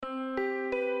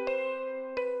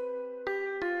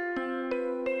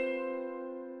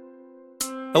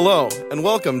Hello, and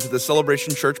welcome to the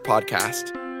Celebration Church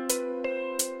podcast.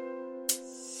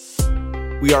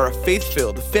 We are a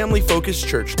faith-filled, family-focused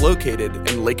church located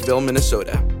in Lakeville,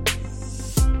 Minnesota.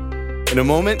 In a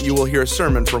moment, you will hear a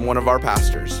sermon from one of our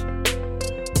pastors.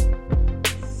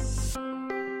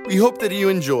 We hope that you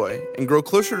enjoy and grow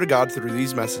closer to God through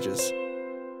these messages.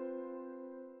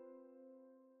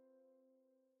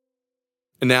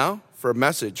 And now, for a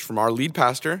message from our lead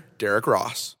pastor, Derrick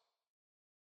Ross.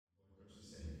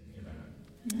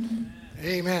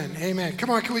 Amen. Amen.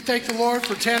 Come on, can we thank the Lord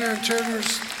for Tanner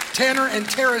and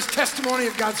Tara's testimony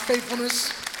of God's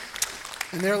faithfulness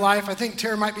in their life. I think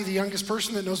Tara might be the youngest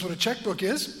person that knows what a checkbook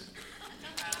is.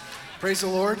 Praise the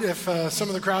Lord. If some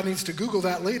of the crowd needs to Google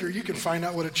that later, you can find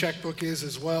out what a checkbook is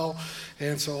as well.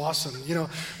 And so awesome. You know,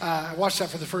 I watched that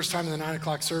for the first time in the 9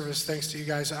 o'clock service, thanks to you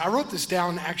guys. I wrote this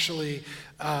down actually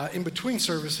in between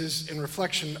services in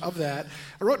reflection of that.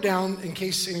 I wrote down, in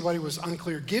case anybody was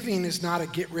unclear, giving is not a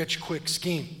get-rich-quick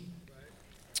scheme,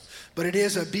 but it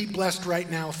is a be blessed right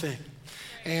now thing.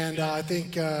 And I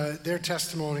think their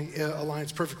testimony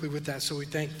aligns perfectly with that. So we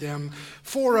thank them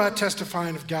for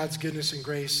testifying of God's goodness and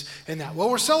grace in that. Well,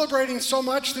 we're celebrating so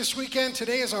much this weekend.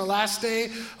 Today is our last day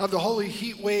of the Holy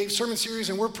Heatwave sermon series,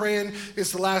 and we're praying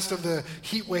it's the last of the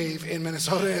Heatwave in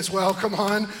Minnesota as well. Come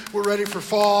on, we're ready for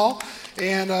fall.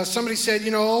 And somebody said,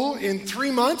 you know, in 3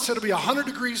 months, it'll be 100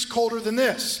 degrees colder than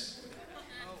this.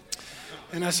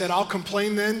 And I said, I'll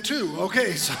complain then too.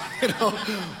 Okay, so, you know,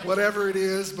 whatever it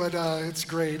is, but it's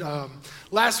great.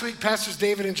 Last week, Pastors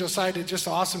David and Josiah did just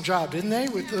an awesome job, didn't they?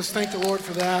 Let's thank the Lord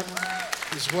for that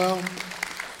as well.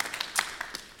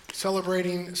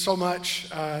 Celebrating so much.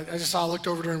 I looked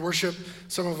over during worship,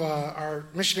 some of our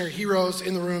missionary heroes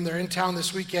in the room. They're in town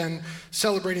this weekend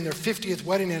celebrating their 50th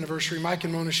wedding anniversary. Mike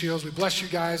and Mona Shields, we bless you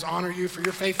guys, honor you for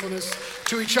your faithfulness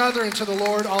to each other and to the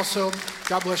Lord also.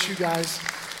 God bless you guys.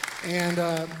 And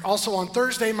also on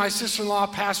Thursday, my sister-in-law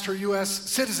passed her U.S.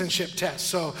 citizenship test.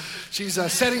 So she's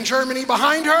setting Germany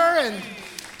behind her and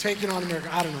taking on America.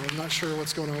 I don't know. I'm not sure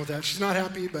what's going on with that. She's not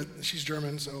happy, but she's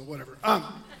German, so whatever.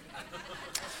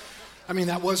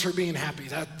 That was her being happy.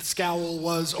 That scowl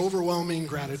was overwhelming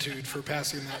gratitude for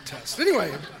passing that test.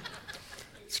 Anyway,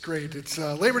 it's great. It's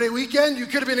Labor Day weekend. You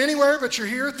could have been anywhere, but you're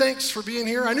here. Thanks for being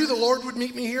here. I knew the Lord would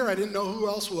meet me here. I didn't know who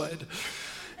else would.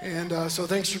 And so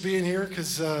thanks for being here,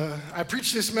 because I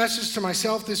preached this message to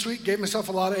myself this week, gave myself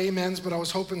a lot of amens, but I was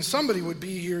hoping somebody would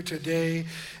be here today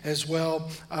as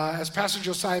well. As Pastor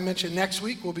Josiah mentioned, next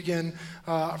week we'll begin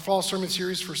our fall sermon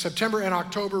series for September and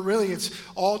October. Really, it's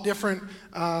all different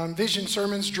vision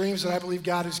sermons, dreams that I believe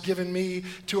God has given me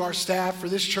to our staff for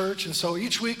this church. And so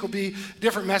each week will be a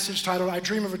different message titled, I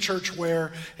Dream of a Church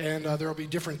Where, and there will be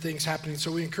different things happening.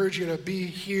 So we encourage you to be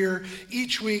here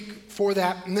each week for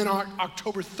that. And then on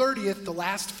October 30th, the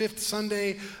last fifth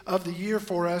Sunday of the year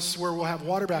for us, where we'll have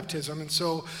water baptism. And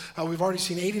so we've already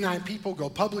seen 89 people go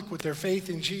public with their faith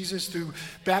in Jesus through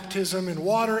baptism and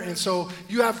water. And so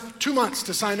you have 2 months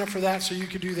to sign up for that, so you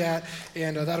can do that.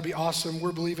 And that'll be awesome.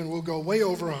 We're believing we'll go way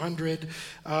over 100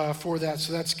 for that.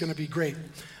 So that's going to be great.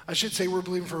 I should say we're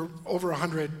believing for over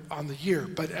 100 on the year.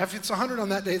 But if it's 100 on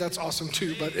that day, that's awesome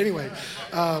too. But anyway,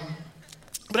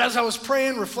 but as I was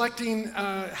praying, reflecting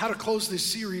how to close this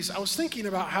series, I was thinking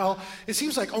about how it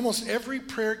seems like almost every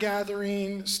prayer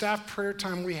gathering, staff prayer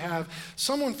time we have,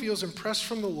 someone feels impressed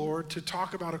from the Lord to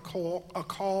talk about a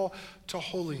call to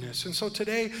holiness. And so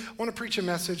today, I want to preach a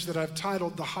message that I've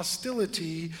titled, The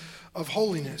Hostility of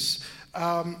Holiness.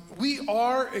 We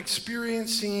are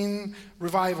experiencing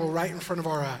revival right in front of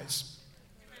our eyes.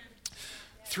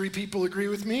 3 people agree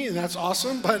with me, and that's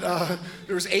awesome, but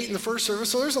there was 8 in the first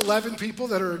service, so there's 11 people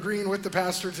that are agreeing with the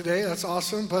pastor today. That's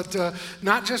awesome, but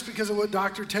not just because of what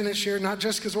Dr. Tennant shared, not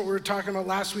just because what we were talking about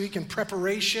last week in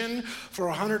preparation for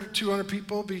 100 or 200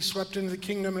 people be swept into the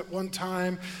kingdom at one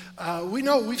time. We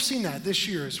know we've seen that this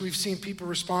year, as we've seen people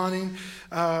responding,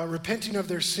 repenting of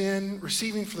their sin,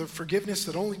 receiving for the forgiveness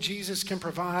that only Jesus can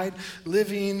provide,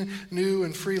 living new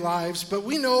and free lives. But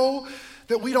we know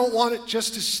that we don't want it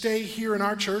just to stay here in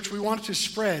our church. We want it to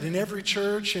spread in every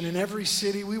church and in every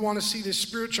city. We want to see this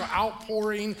spiritual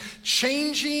outpouring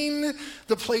changing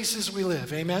the places we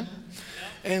live. Amen?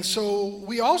 And so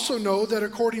we also know that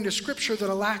according to Scripture, that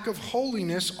a lack of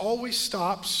holiness always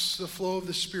stops the flow of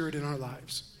the Spirit in our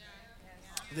lives.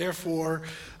 Therefore,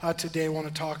 today I want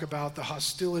to talk about the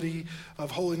hostility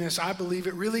of holiness. I believe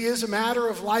it really is a matter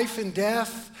of life and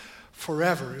death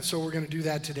forever. And so we're going to do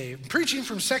that today. I'm preaching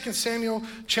from 2 Samuel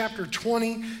chapter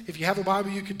 20. If you have a Bible,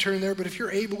 you could turn there. But if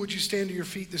you're able, would you stand to your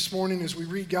feet this morning as we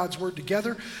read God's word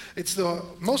together? It's the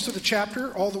most of the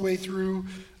chapter, all the way through,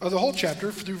 the whole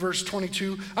chapter through verse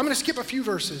 22. I'm going to skip a few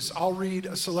verses. I'll read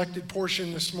a selected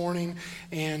portion this morning.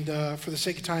 And for the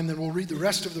sake of time, then we'll read the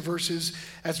rest of the verses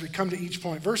as we come to each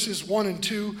point. Verses 1 and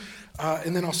 2,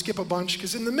 and then I'll skip a bunch.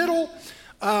 Because in the middle,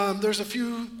 there's a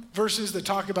few verses that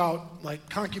talk about like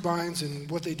concubines and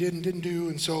what they did and didn't do.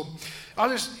 And so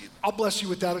I'll bless you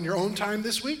with that on your own time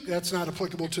this week. That's not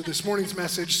applicable to this morning's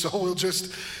message, so we'll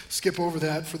just skip over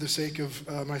that for the sake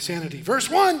of my sanity. Verse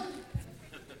 1,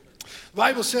 the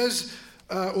Bible says,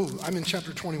 I'm in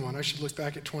chapter 21. I should look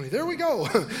back at 20. There we go.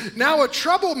 Now a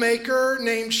troublemaker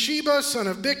named Sheba, son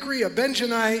of Bichri, a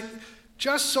Benjamite,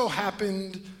 just so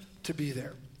happened to be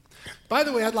there. By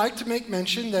the way, I'd like to make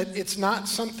mention that it's not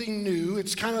something new.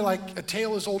 It's kind of like a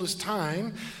tale as old as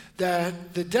time,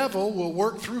 that the devil will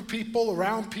work through people,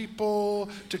 around people,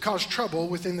 to cause trouble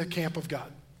within the camp of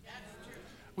God.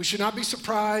 We should not be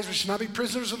surprised. We should not be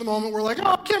prisoners of the moment. We're like,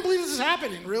 oh, I can't believe this is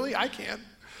happening. Really? I can,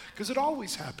 because it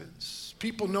always happens.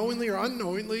 People knowingly or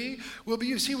unknowingly will be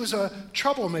used. He was a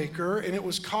troublemaker, and it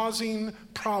was causing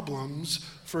problems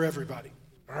for everybody.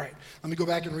 All right, let me go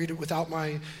back and read it without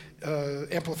my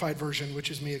amplified version,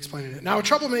 which is me explaining it. Now a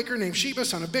troublemaker named Sheba,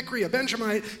 son of Bichri, a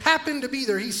Benjamite, happened to be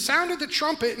there. He sounded the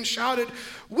trumpet and shouted,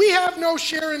 "We have no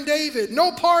share in David,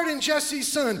 no part in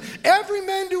Jesse's son. Every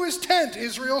man to his tent,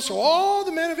 Israel." So all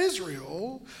the men of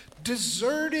Israel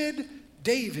deserted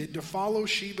David to follow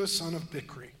Sheba, son of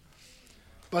Bichri.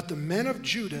 But the men of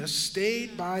Judah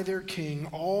stayed by their king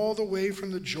all the way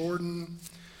from the Jordan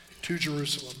to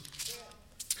Jerusalem.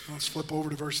 Let's flip over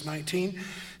to verse 19. It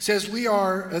says,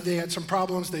 they had some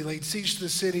problems. They laid siege to the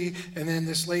city. And then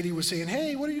this lady was saying,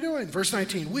 hey, what are you doing? Verse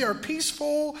 19, we are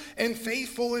peaceful and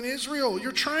faithful in Israel.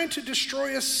 You're trying to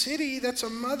destroy a city that's a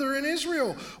mother in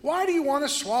Israel. Why do you want to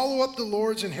swallow up the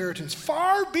Lord's inheritance?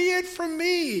 Far be it from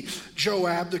me,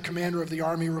 Joab, the commander of the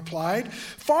army, replied.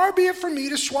 Far be it from me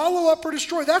to swallow up or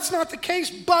destroy. That's not the case.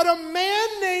 But a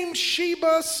man named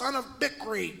Sheba, son of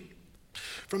Bichri,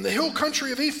 from the hill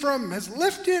country of Ephraim, has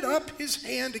lifted up his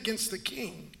hand against the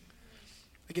king,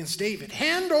 against David.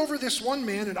 Hand over this one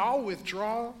man and I'll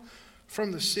withdraw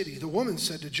from the city. The woman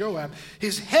said to Joab,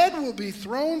 his head will be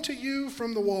thrown to you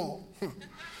from the wall.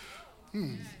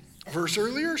 A verse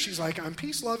earlier, she's like, I'm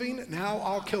peace loving, now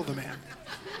I'll kill the man.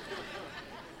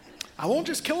 I won't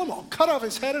just kill him, I'll cut off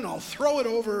his head and I'll throw it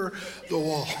over the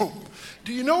wall.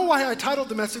 Do you know why I titled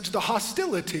the message, The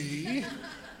Hostility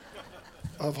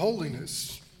of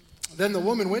Holiness? Then the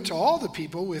woman went to all the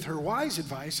people with her wise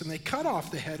advice, and they cut off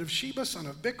the head of Sheba, son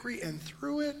of Bichri, and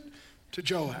threw it to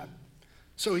Joab.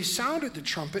 So he sounded the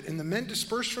trumpet, and the men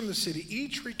dispersed from the city,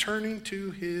 each returning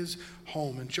to his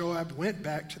home. And Joab went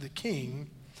back to the king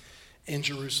in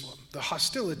Jerusalem. The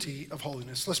hostility of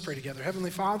holiness. Let's pray together.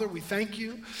 Heavenly Father, we thank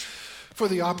you for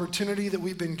the opportunity that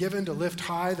we've been given to lift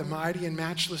high the mighty and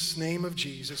matchless name of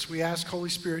Jesus. We ask, Holy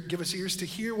Spirit, give us ears to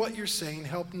hear what you're saying.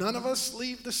 Help none of us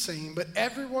leave the same, but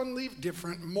everyone leave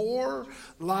different, more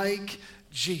like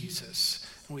Jesus.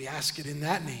 And we ask it in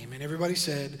that name. And everybody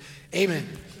said, amen.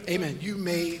 Amen. You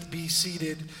may be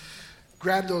seated.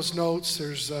 Grab those notes.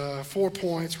 There's 4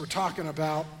 points. We're talking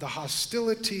about the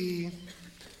hostility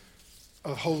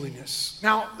of holiness.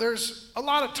 Now, there's a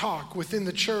lot of talk within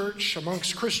the church,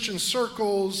 amongst Christian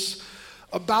circles,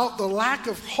 about the lack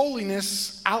of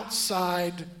holiness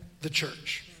outside the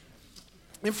church.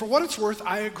 And for what it's worth,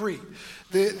 I agree.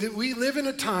 We live in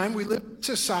a time, we live in a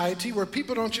society where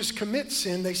people don't just commit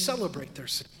sin, they celebrate their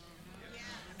sin.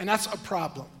 And that's a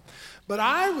problem. But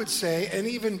I would say an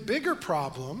even bigger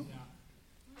problem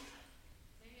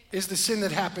is the sin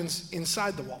that happens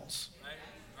inside the walls.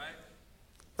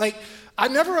 Like, I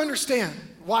never understand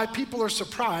why people are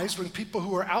surprised when people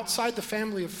who are outside the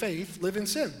family of faith live in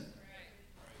sin.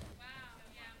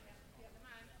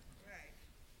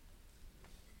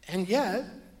 And yet,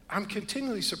 I'm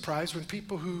continually surprised when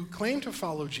people who claim to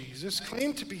follow Jesus,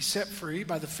 claim to be set free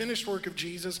by the finished work of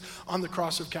Jesus on the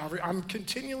cross of Calvary. I'm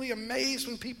continually amazed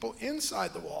when people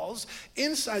inside the walls,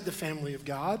 inside the family of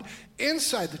God,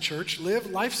 inside the church, live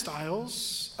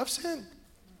lifestyles of sin.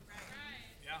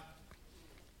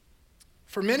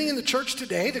 For many in the church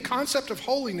today, the concept of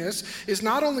holiness is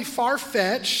not only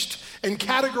far-fetched and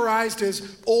categorized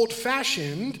as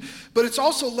old-fashioned, but it's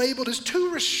also labeled as too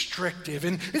restrictive,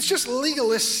 and it's just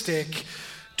legalistic,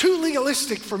 too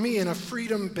legalistic for me in a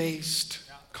freedom-based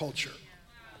culture.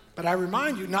 But I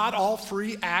remind you, not all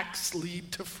free acts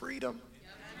lead to freedom.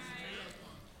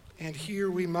 And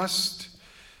here we must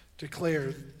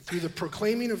declare through the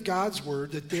proclaiming of God's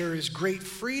word that there is great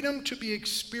freedom to be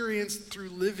experienced through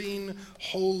living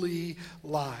holy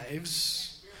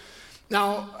lives.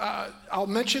 Now, I'll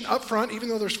mention up front, even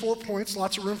though there's 4 points,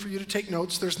 lots of room for you to take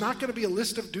notes, there's not going to be a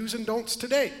list of do's and don'ts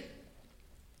today.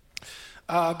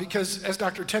 Because as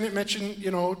Dr. Tennant mentioned,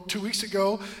 2 weeks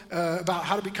ago about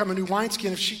how to become a new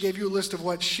wineskin, if she gave you a list of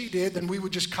what she did, then we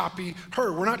would just copy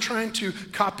her. We're not trying to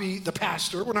copy the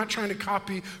pastor. We're not trying to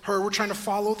copy her. We're trying to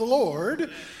follow the Lord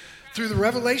through the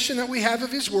revelation that we have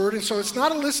of his word. And so it's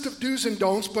not a list of do's and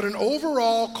don'ts, but an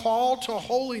overall call to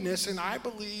holiness. And I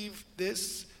believe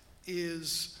this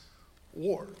is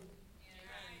war.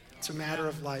 It's a matter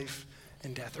of life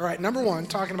and death. All right, number one,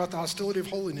 talking about the hostility of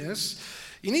holiness.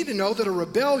 You need to know that a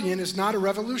rebellion is not a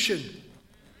revolution.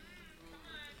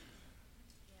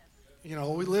 We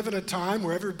live in a time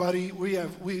where everybody,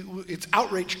 it's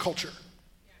outrage culture.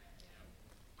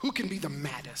 Who can be the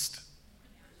maddest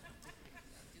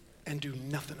and do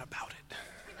nothing about it?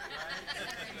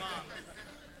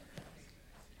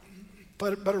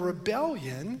 But a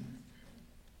rebellion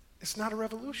is not a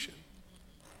revolution.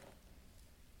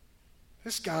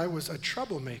 This guy was a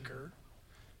troublemaker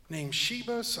named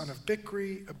Sheba, son of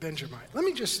Bichri, a Benjamite. Let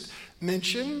me just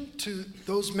mention to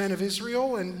those men of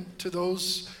Israel and to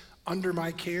those under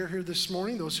my care here this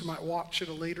morning, those who might watch at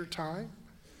a later time,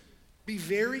 be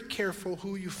very careful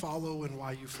who you follow and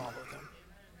why you follow them.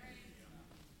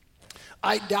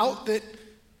 I doubt that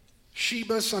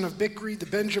Sheba, son of Bichri, the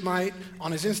Benjamite,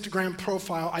 on his Instagram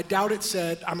profile, I doubt it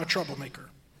said, "I'm a troublemaker."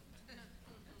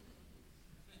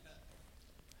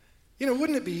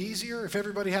 Wouldn't it be easier if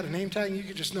everybody had a name tag and you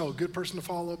could just know a good person to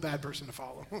follow, bad person to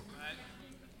follow? But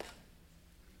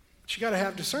you got to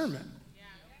have discernment.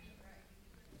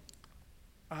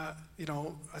 I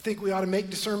think we ought to make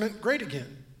discernment great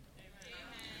again.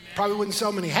 Probably wouldn't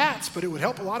sell many hats, but it would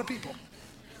help a lot of people.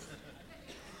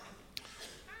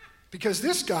 Because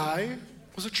this guy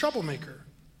was a troublemaker.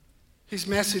 His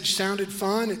message sounded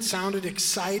fun. It sounded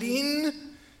exciting.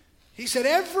 He said,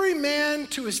 every man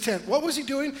to his tent. What was he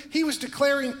doing? He was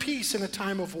declaring peace in a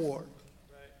time of war.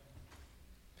 Right.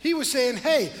 He was saying,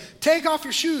 hey, take off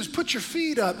your shoes, put your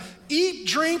feet up, eat,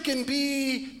 drink, and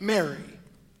be merry.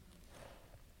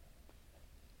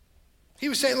 He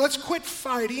was saying, let's quit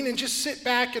fighting and just sit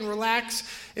back and relax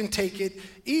and take it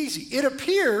easy. It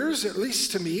appears, at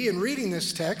least to me in reading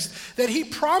this text, that he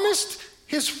promised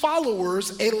his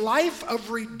followers a life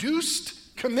of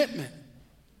reduced commitment.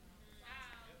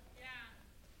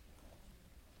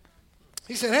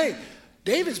 He said, hey,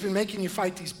 David's been making you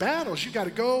fight these battles. You got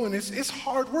to go, and it's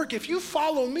hard work. If you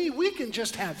follow me, we can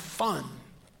just have fun.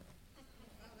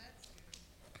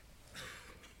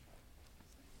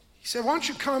 He said, why don't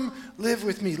you come live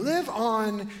with me? Live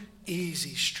on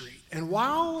Easy Street. And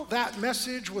while that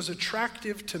message was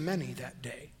attractive to many that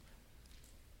day,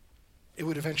 it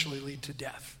would eventually lead to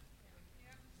death.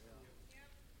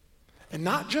 And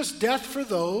not just death for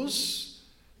those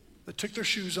that took their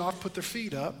shoes off, put their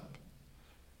feet up,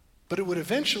 but it would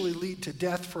eventually lead to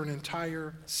death for an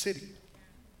entire city.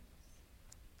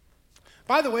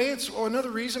 By the way, it's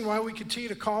another reason why we continue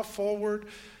to call forward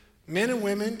men and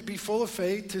women to be full of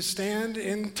faith, to stand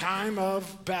in time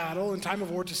of battle, in time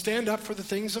of war, to stand up for the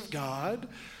things of God,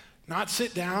 not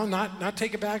sit down, not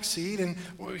take a back seat. And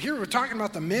here we're talking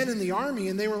about the men in the army,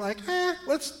 and they were like,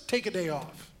 let's take a day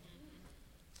off.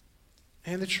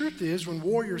 And the truth is, when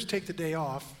warriors take the day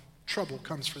off, trouble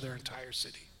comes for their entire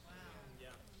city.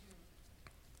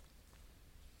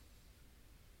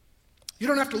 You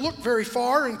don't have to look very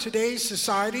far in today's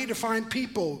society to find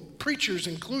people, preachers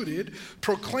included,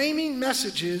 proclaiming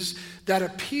messages that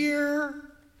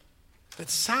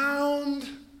sound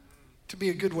to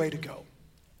be a good way to go.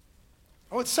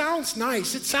 Oh, it sounds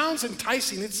nice. It sounds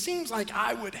enticing. It seems like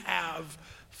I would have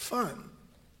fun.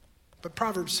 But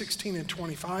Proverbs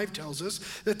 16:25 tells us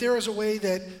that there is a way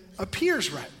that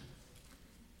appears right,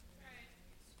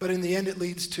 but in the end it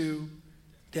leads to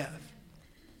death.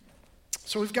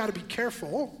 So we've got to be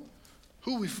careful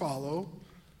who we follow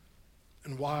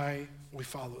and why we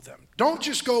follow them. Don't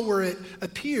just go where it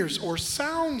appears or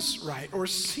sounds right or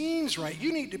seems right.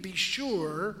 You need to be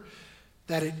sure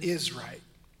that it is right.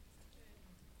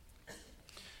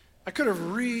 I could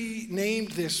have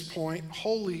renamed this point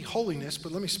holiness,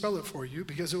 but let me spell it for you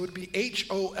because it would be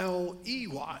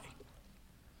Holey.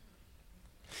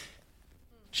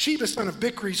 Sheba, son of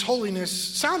Bichri's holiness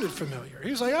sounded familiar.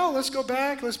 He was like, let's go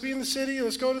back. Let's be in the city.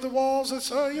 Let's go to the walls. Let's,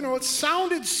 it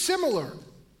sounded similar,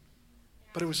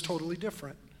 but it was totally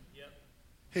different. Yep.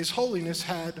 His holiness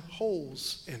had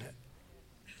holes in it.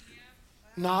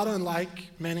 Not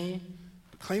unlike many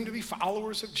claim to be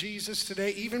followers of Jesus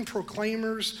today, even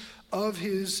proclaimers of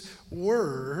his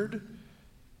word,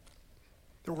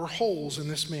 there were holes in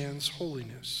this man's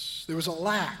holiness. There was a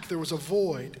lack, there was a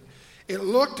void. It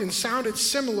looked and sounded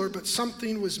similar, but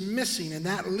something was missing, and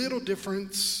that little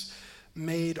difference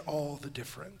made all the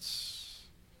difference.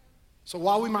 So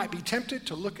while we might be tempted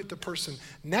to look at the person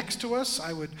next to us,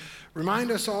 I would remind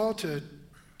us all to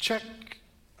check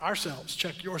ourselves,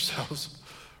 check yourselves,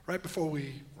 right before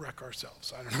we wreck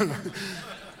ourselves. I don't know.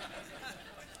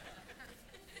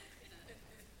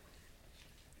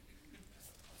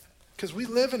 Because we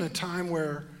live in a time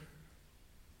where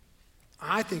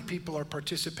I think people are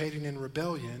participating in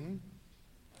rebellion,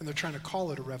 and they're trying to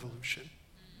call it a revolution.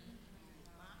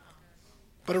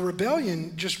 But a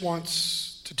rebellion just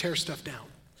wants to tear stuff down.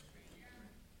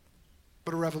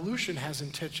 But a revolution has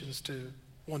intentions to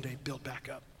one day build back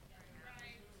up.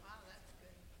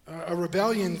 A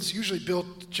rebellion's usually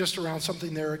built just around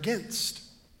something they're against.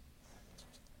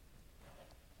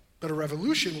 But a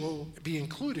revolution will be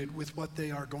included with what they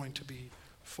are going to be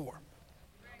for.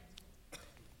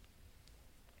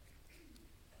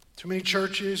 Too many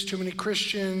churches, too many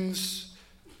Christians,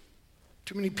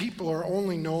 too many people are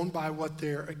only known by what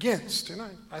they're against. And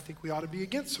I think we ought to be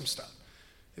against some stuff.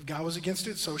 If God was against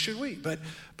it, so should we. But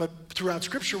throughout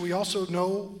Scripture, we also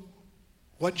know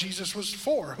what Jesus was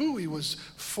for, who he was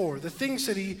for, the things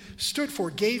that he stood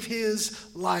for, gave his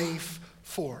life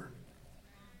for.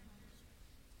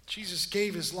 Jesus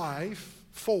gave his life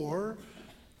for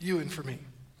you and for me.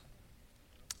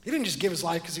 He didn't just give his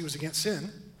life because he was against sin.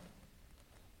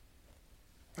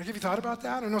 Like, have you thought about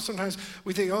that? I know sometimes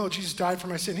we think, oh, Jesus died for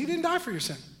my sin. He didn't die for your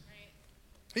sin.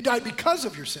 He died because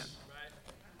of your sin.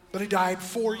 But he died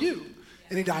for you.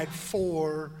 And he died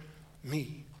for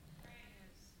me.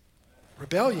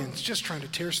 Rebellion's just trying to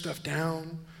tear stuff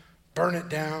down, burn it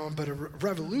down, but a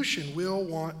revolution will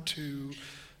want to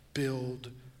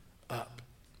build up.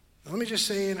 Now, let me just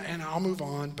say, and I'll move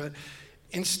on, but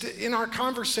in our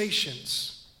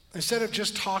conversations, instead of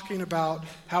just talking about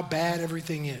how bad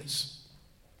everything is,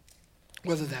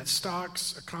 whether that's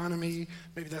stocks, economy,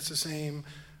 maybe that's the same,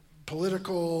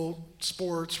 political,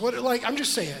 sports, I'm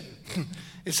just saying,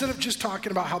 instead of just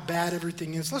talking about how bad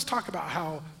everything is, let's talk about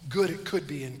how good it could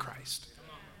be in Christ.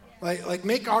 Like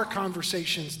make our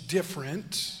conversations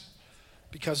different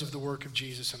because of the work of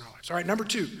Jesus in our lives. All right, number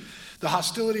 2, the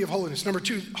hostility of holiness. Number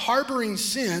 2, harboring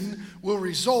sin will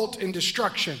result in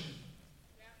destruction.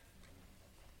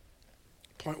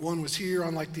 Point 1 was here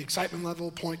on like the excitement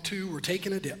level. Point 2, we're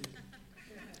taking a dip.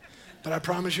 But I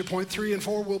promise you, point 3 and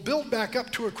 4 will build back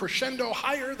up to a crescendo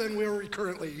higher than where we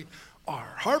currently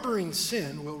are. Harboring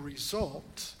sin will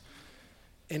result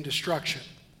in destruction.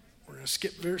 We're going to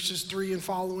skip verses 3 and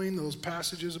following, those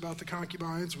passages about the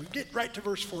concubines. We get right to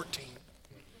verse 14.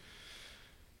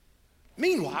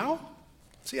 Meanwhile,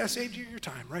 see, I saved you your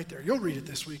time right there. You'll read it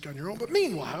this week on your own. But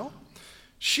meanwhile,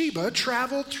 Sheba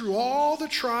traveled through all the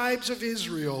tribes of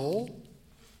Israel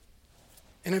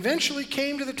and eventually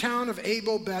came to the town of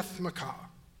Abel Beth Maacah.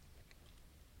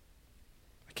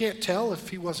 I can't tell if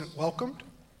he wasn't welcomed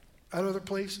at other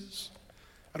places.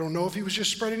 I don't know if he was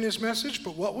just spreading his message,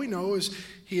 but what we know is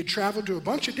he had traveled to a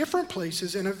bunch of different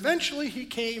places, and eventually he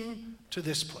came to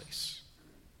this place.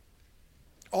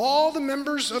 All the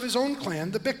members of his own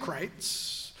clan, the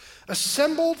Bichrites,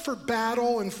 assembled for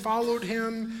battle and followed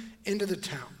him into the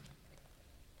town.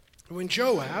 When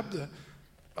Joab, the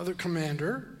other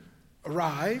commander,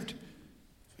 arrived,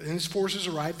 and his forces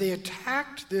arrived, they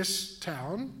attacked this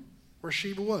town where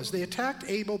Sheba was. They attacked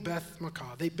Abel Beth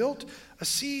Maacah. They built a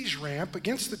siege ramp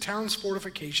against the town's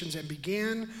fortifications and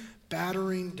began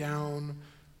battering down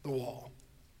the wall.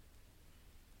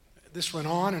 This went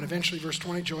on, and eventually, verse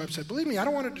 20, Joab said, "Believe me, I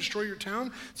don't want to destroy your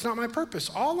town. It's not my purpose.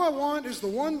 All I want is the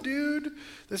one dude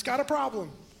that's got a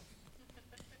problem.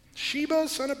 Sheba,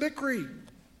 son of Bichri,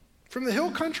 from the hill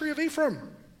country of Ephraim.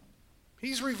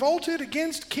 He's revolted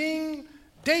against King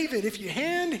David. If you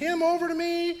hand him over to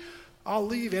me, I'll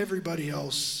leave everybody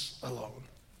else alone."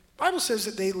 The Bible says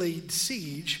that they laid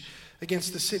siege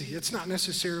against the city. It's not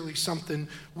necessarily something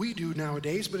we do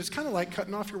nowadays, but it's kind of like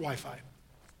cutting off your Wi-Fi.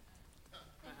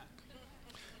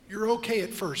 You're okay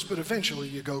at first, but eventually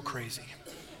you go crazy.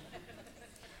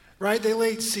 Right? They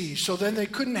laid siege, so then they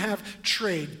couldn't have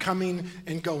trade coming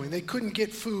and going. They couldn't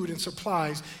get food and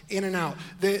supplies in and out.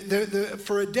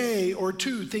 For a day or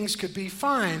two, things could be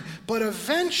fine, but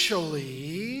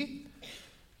eventually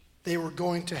they were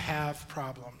going to have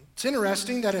problems. It's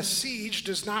interesting that a siege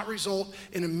does not result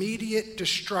in immediate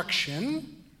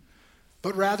destruction,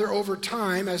 but rather over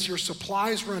time, as your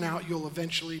supplies run out, you'll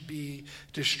eventually be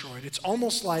destroyed. It's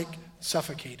almost like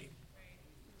suffocating.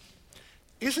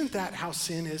 Isn't that how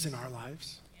sin is in our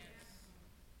lives?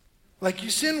 Like,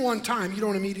 you sin one time, you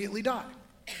don't immediately die.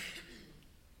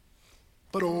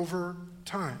 But over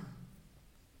time,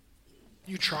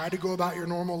 you try to go about your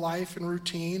normal life and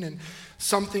routine, and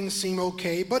some things seem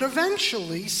okay, but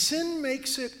eventually sin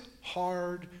makes it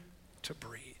hard to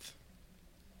breathe.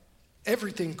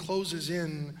 Everything closes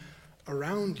in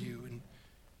around you, and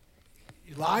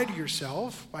you lie to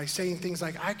yourself by saying things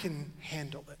like, I can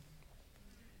handle it.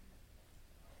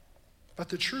 But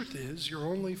the truth is, you're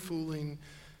only fooling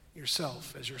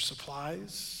yourself as your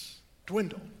supplies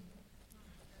dwindle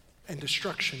and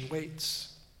destruction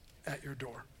waits at your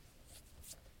door.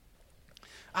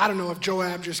 I don't know if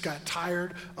Joab just got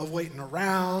tired of waiting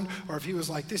around, or if he was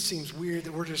like, this seems weird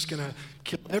that we're just going to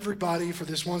kill everybody for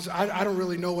this one. I don't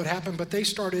really know what happened, but they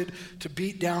started to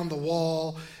beat down the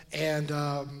wall, and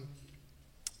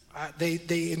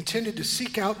they intended to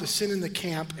seek out the sin in the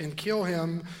camp and kill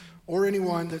him or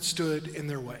anyone that stood in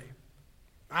their way.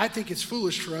 I think it's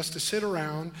foolish for us to sit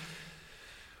around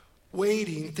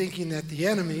waiting, thinking that the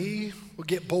enemy will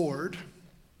get bored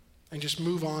and just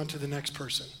move on to the next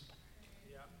person.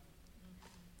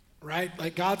 Right?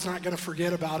 Like, God's not going to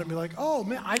forget about it and be like, oh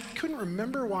man, I couldn't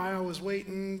remember why I was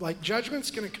waiting. Like,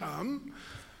 judgment's going to come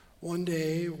one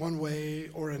day, one way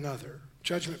or another.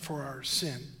 Judgment for our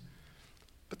sin.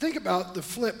 But think about the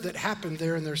flip that happened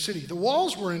there in their city. The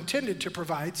walls were intended to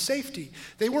provide safety.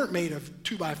 They weren't made of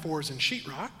 2x4s and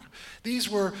sheetrock. These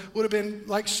would have been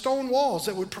like stone walls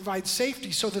that would provide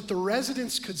safety so that the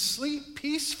residents could sleep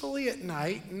peacefully at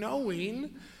night,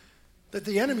 knowing that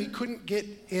the enemy couldn't get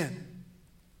in.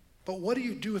 But what do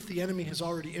you do if the enemy has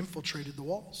already infiltrated the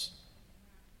walls?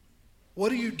 What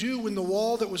do you do when the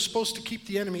wall that was supposed to keep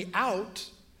the enemy out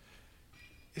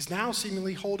is now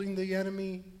seemingly holding the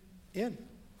enemy in?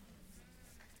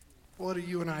 What do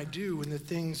you and I do when the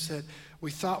things that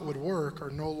we thought would work are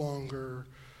no longer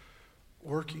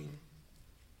working?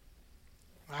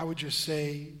 I would just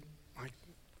say, like,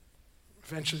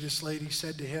 eventually this lady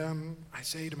said to him, I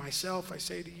say to myself, I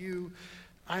say to you,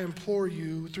 I implore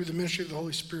you, through the ministry of the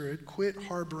Holy Spirit, quit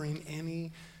harboring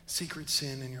any secret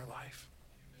sin in your life.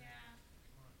 Yeah.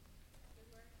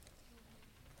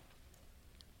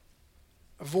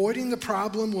 Avoiding the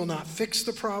problem will not fix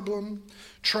the problem.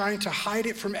 Trying to hide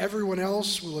it from everyone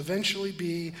else will eventually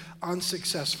be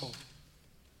unsuccessful.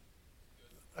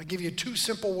 I'll give you 2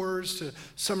 simple words to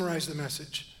summarize the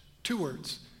message. 2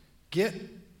 words. Get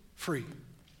free.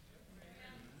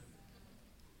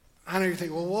 I know you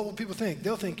think, well, what will people think?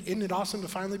 They'll think, isn't it awesome to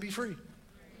finally be free?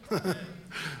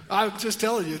 I'm just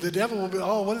telling you, the devil will be,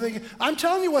 oh, what are they? I'm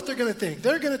telling you what they're going to think.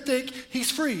 They're going to think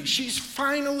he's free. She's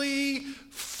finally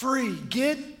free.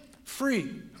 Get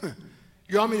free.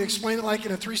 You want me to explain it like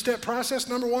in a 3-step process?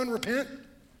 Number 1, repent.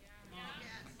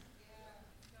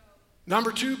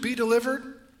 Number 2, be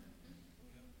delivered.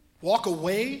 Walk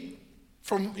away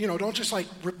from, don't just like,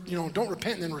 don't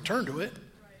repent and then return to it.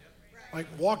 Like,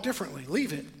 walk differently.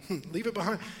 Leave it. Leave it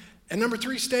behind. And number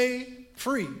 3, stay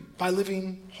free by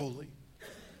living holy.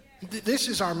 This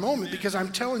is our moment, because I'm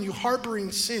telling you,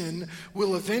 harboring sin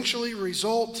will eventually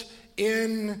result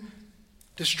in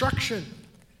destruction.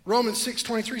 Romans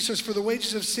 6:23 says, for the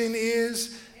wages of sin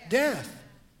is death.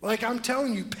 Like, I'm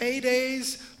telling you,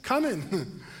 payday's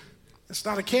coming. It's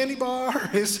not a candy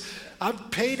bar.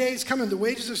 Payday's coming. The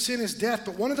wages of sin is death.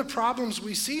 But one of the problems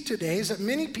we see today is that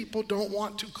many people don't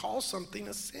want to call something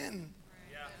a sin.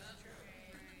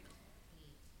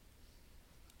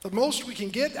 The most we can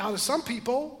get out of some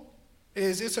people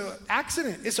is it's an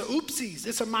accident. It's a oopsies.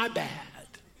 It's a my bad.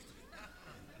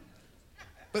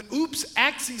 But oops,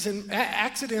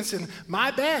 accidents and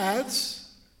my bads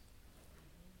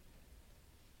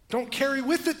don't carry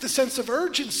with it the sense of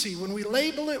urgency when we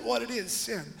label it what it is,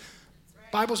 sin.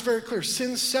 The Bible's very clear.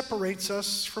 Sin separates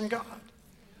us from God.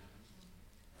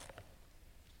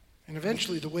 And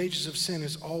eventually the wages of sin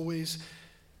is always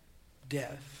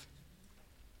death.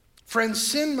 Friends,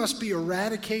 sin must be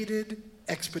eradicated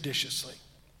expeditiously.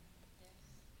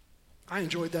 I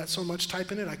enjoyed that so much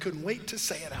typing it, I couldn't wait to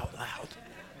say it out loud.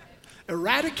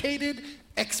 Eradicated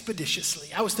expeditiously.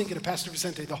 I was thinking of Pastor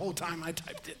Vicente the whole time I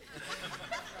typed it.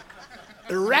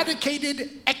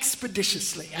 Eradicated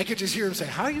expeditiously. I could just hear him say,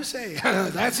 how do you say?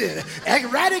 That's it.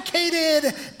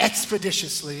 Eradicated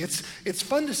expeditiously. It's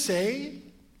fun to say,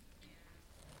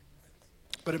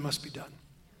 but it must be done.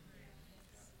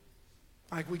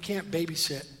 Like, we can't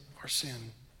babysit our sin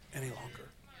any longer.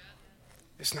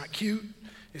 It's not cute.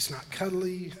 It's not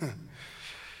cuddly.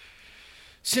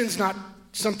 Sin's not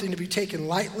something to be taken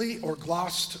lightly or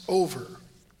glossed over.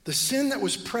 The sin that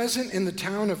was present in the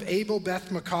town of Abel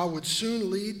Beth Makkah would soon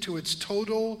lead to its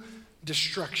total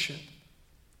destruction.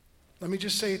 Let me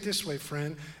just say it this way,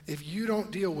 friend. If you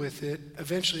don't deal with it,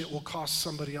 eventually it will cost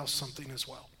somebody else something as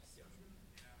well.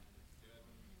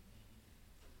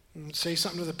 And say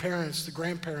something to the parents, the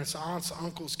grandparents, the aunts, the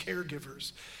uncles,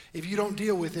 caregivers. If you don't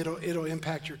deal with it, it'll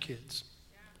impact your kids.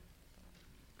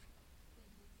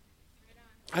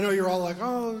 I know you're all like,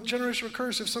 oh, generational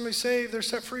curse. If somebody's saved, they're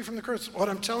set free from the curse. What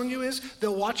I'm telling you is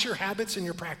they'll watch your habits and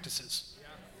your practices.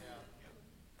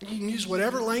 You can use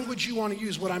whatever language you want to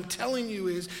use. What I'm telling you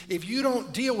is if you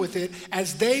don't deal with it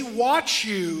as they watch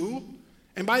you,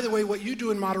 and by the way, what you do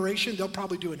in moderation, they'll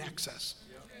probably do in excess.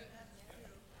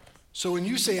 So when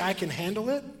you say, I can handle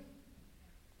it,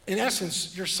 in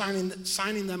essence, you're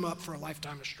signing them up for a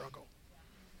lifetime of struggle.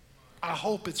 I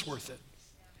hope it's worth it,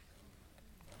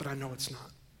 but I know it's not.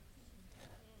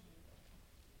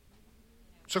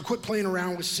 So quit playing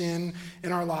around with sin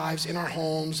in our lives, in our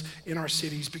homes, in our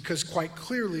cities, because quite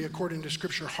clearly, according to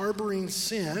Scripture, harboring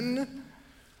sin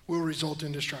will result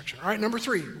in destruction. All right, number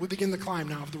 3, we begin the climb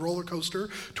now of the roller coaster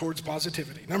towards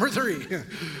positivity. Number 3,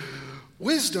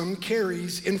 wisdom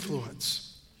carries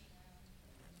influence.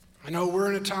 I know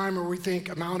we're in a time where we think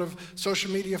amount of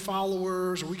social media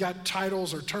followers, or we got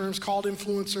titles or terms called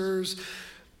influencers.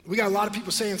 We got a lot of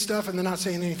people saying stuff and they're not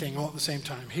saying anything all at the same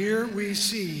time. Here we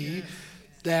see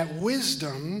that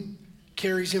wisdom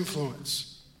carries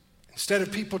influence. Instead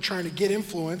of people trying to get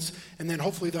influence and then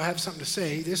hopefully they'll have something to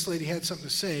say, this lady had something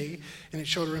to say and it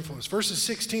showed her influence. Verses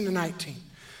 16 to 19.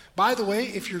 By the way,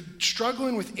 if you're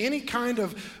struggling with any kind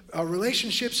of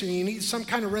relationships and you need some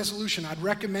kind of resolution, I'd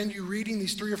recommend you reading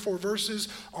these 3 or 4 verses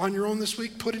on your own this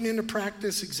week, putting into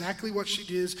practice exactly what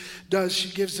she does.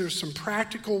 She gives there some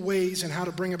practical ways in how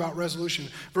to bring about resolution.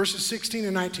 Verses 16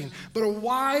 and 19. But a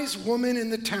wise woman in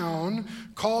the town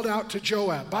called out to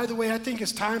Joab. By the way, I think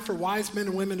it's time for wise men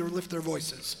and women to lift their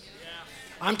voices.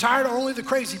 I'm tired of only the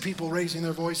crazy people raising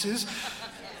their voices.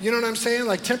 You know what I'm saying?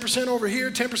 Like 10% over here,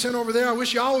 10% over there. I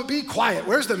wish y'all would be quiet.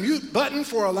 Where's the mute button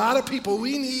for a lot of people?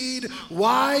 We need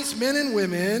wise men and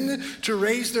women to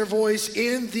raise their voice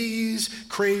in these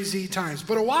crazy times.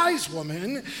 But a wise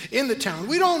woman in the town,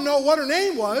 we don't know what her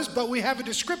name was, but we have a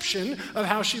description of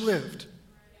how she lived.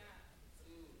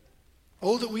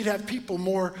 Oh, that we'd have people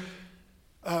more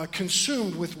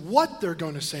consumed with what they're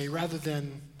going to say rather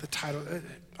than the title.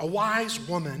 A wise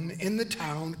woman in the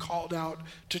town called out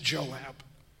to Joab.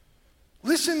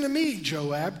 Listen to me,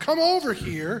 Joab. Come over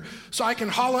here so I can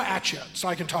holler at you, so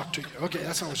I can talk to you. Okay,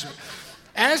 that's not what she said.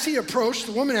 As he approached,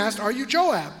 the woman asked, are you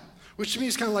Joab? Which to me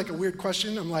is kind of like a weird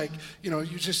question. I'm like, you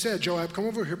just said, Joab, come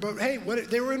over here. But hey,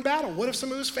 they were in battle. What if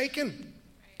somebody was faking?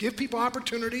 Give people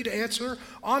opportunity to answer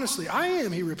honestly. I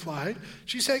am, he replied.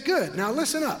 She said, good. Now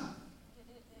listen up.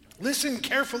 Listen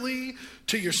carefully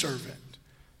to your servant.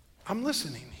 I'm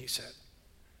listening, he said.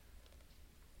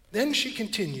 Then she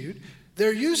continued,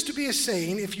 there used to be a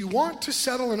saying, if you want to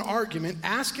settle an argument,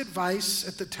 ask advice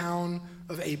at the town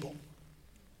of Abel.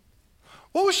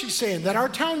 What was she saying? That our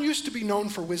town used to be known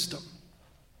for wisdom.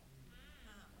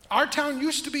 Our town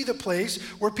used to be the place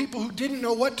where people who didn't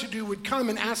know what to do would come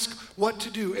and ask what to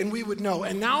do, and we would know.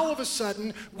 And now all of a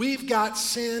sudden, we've got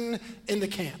sin in the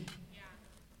camp.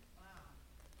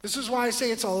 This is why I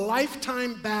say it's a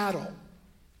lifetime battle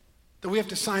that we have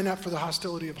to sign up for the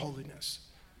hostility of holiness.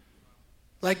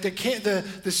 Like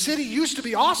the city used to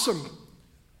be awesome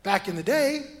back in the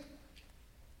day,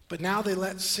 but now they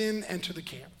let sin enter the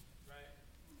camp.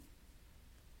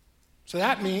 So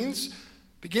that means,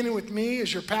 beginning with me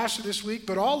as your pastor this week,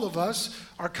 but all of us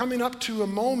are coming up to a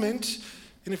moment,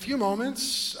 in a few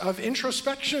moments, of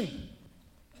introspection.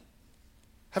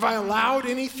 Have I allowed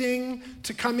anything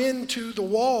to come into the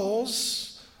walls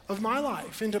of my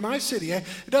life, into my city? It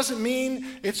doesn't mean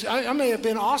I may have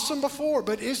been awesome before,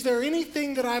 but is there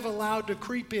anything that I've allowed to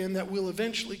creep in that will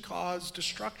eventually cause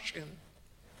destruction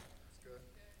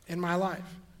in my life?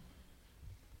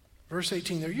 Verse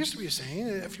 18, there used to be a saying,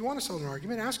 if you want to settle an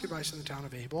argument, ask advice in the town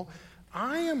of Abel.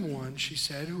 I am one, she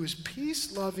said, who is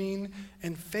peace-loving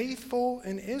and faithful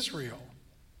in Israel.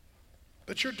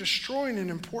 But you're destroying an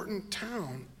important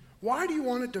town. Why do you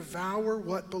want to devour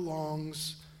what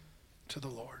belongs to the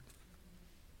Lord?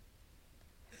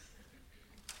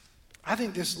 I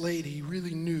think this lady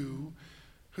really knew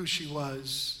who she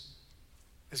was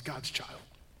as God's child.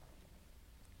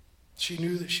 She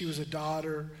knew that she was a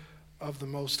daughter of the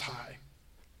Most High.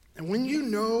 And when you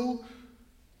know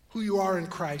who you are in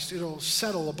Christ, it'll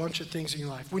settle a bunch of things in your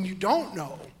life. When you don't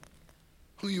know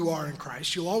who you are in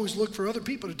Christ, you'll always look for other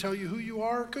people to tell you who you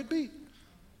are or could be.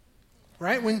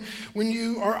 Right? When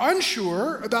you are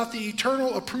unsure about the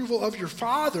eternal approval of your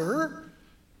Father,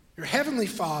 your heavenly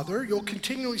Father, you'll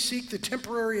continually seek the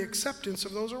temporary acceptance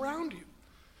of those around you.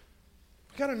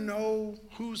 got to know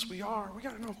whose we are. We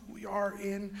got to know who we are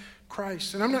in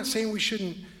Christ. And I'm not saying we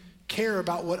shouldn't care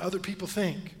about what other people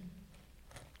think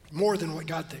more than what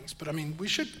God thinks. But I mean, we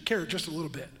should care just a little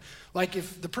bit. Like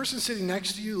if the person sitting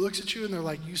next to you looks at you and they're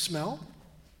like, you smell,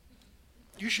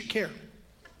 you should care.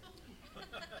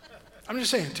 I'm just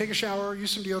saying, take a shower,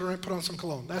 use some deodorant, put on some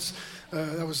cologne.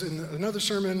 That was in another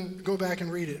sermon. Go back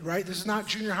and read it, right? This is not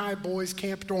junior high boys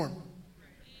camp dorm.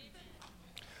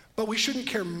 But we shouldn't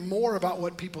care more about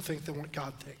what people think than what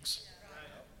God thinks.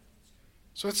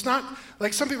 So it's not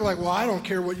like some people are like, well, I don't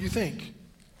care what you think.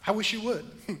 I wish you would,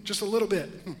 just a little bit.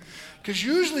 Because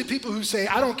usually people who say,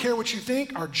 I don't care what you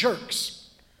think, are jerks.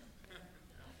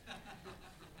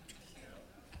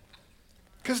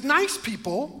 Because nice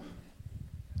people,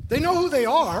 they know who they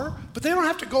are, but they don't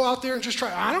have to go out there and just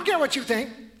try, I don't care what you think.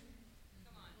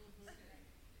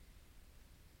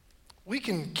 We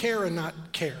can care and not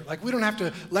care. Like we don't have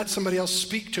to let somebody else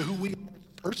speak to who we are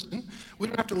as a person. We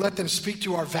don't have to let them speak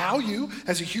to our value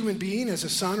as a human being, as a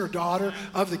son or daughter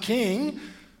of the King.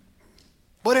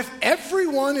 But if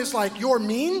everyone is like, you're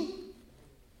mean,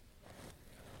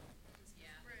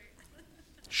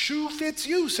 shoe fits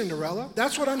you, Cinderella.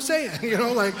 That's what I'm saying,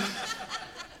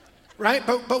 right?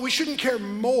 But we shouldn't care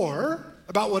more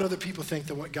about what other people think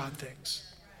than what God thinks.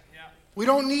 We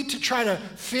don't need to try to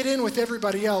fit in with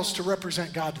everybody else to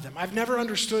represent God to them. I've never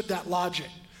understood that logic.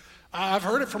 I've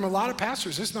heard it from a lot of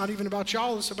pastors. It's not even about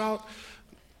y'all, it's about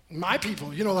my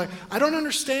people. I don't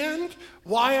understand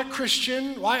why a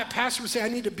pastor would say I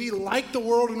need to be like the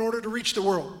world in order to reach the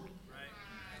world.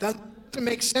 That doesn't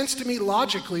make sense to me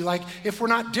logically. Like, if we're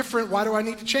not different, why do I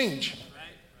need to change?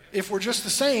 If we're just the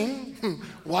same,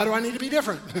 why do I need to be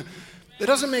different? It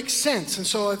doesn't make sense. And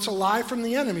so it's a lie from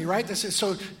the enemy, right?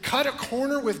 So cut a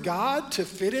corner with God to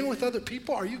fit in with other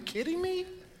people? Are you kidding me?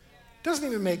 It doesn't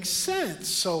even make sense.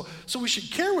 So we should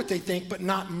care what they think, but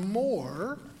not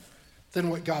more than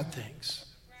what God thinks.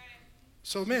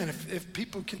 So man, if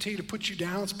people continue to put you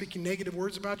down, speaking negative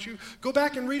words about you, go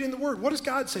back and read in the Word. What does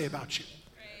God say about you?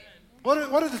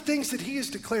 What are the things that He has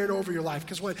declared over your life?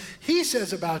 Because what He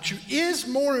says about you is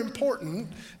more important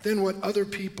than what other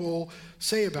people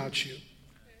say about you.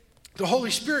 The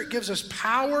Holy Spirit gives us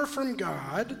power from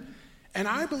God, and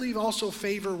I believe also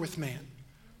favor with man.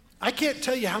 I can't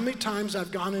tell you how many times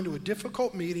I've gone into a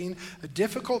difficult meeting, a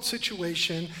difficult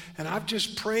situation, and I've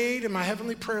just prayed in my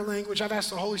heavenly prayer language. I've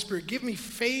asked the Holy Spirit, give me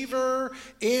favor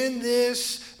in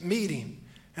this meeting.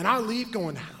 And I leave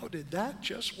going, how did that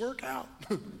just work out?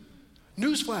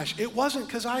 Newsflash, it wasn't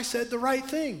because I said the right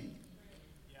thing.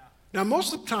 Now,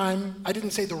 most of the time, I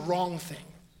didn't say the wrong thing.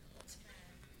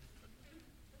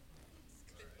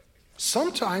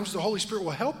 Sometimes the Holy Spirit will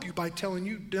help you by telling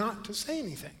you not to say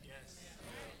anything.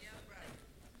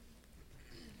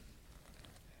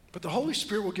 But the Holy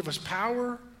Spirit will give us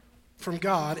power from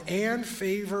God and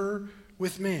favor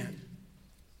with man.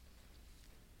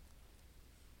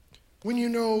 When you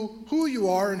know who you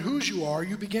are and whose you are,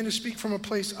 you begin to speak from a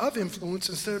place of influence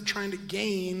instead of trying to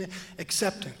gain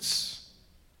acceptance.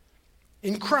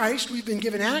 In Christ, we've been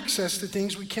given access to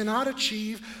things we cannot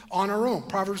achieve on our own.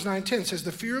 Proverbs 9:10 says,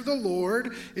 the fear of the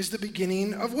Lord is the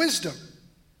beginning of wisdom.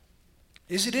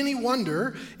 Is it any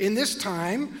wonder in this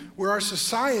time where our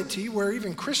society, where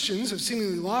even Christians have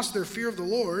seemingly lost their fear of the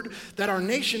Lord, that our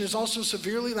nation is also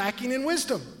severely lacking in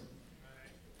wisdom?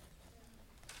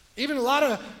 Even a lot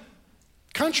of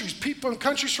countries, people in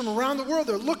countries from around the world,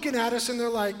 they're looking at us and they're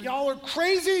like, y'all are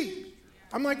crazy.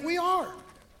 I'm like, we are.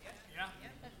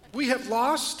 We have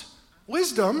lost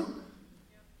wisdom.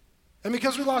 And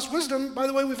because we lost wisdom, by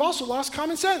the way, we've also lost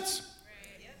common sense.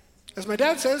 As my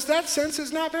dad says, that sense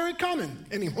is not very common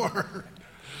anymore.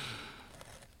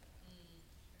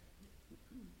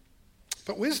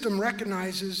 But wisdom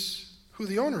recognizes who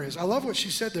the owner is. I love what she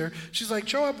said there. She's like,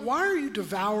 Joab, why are you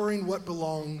devouring what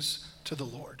belongs to the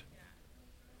Lord?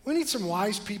 We need some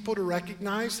wise people to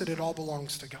recognize that it all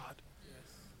belongs to God.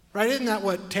 Right? Isn't that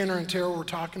what Tanner and Tara were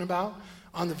talking about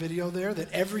on the video there?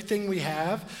 That everything we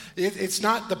have, it's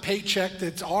not the paycheck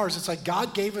that's ours. It's like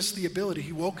God gave us the ability.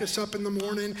 He woke us up in the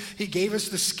morning. He gave us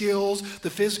the skills, the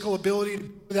physical ability to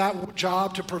do that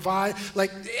job, to provide.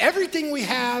 Like everything we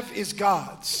have is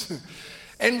God's.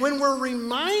 And when we're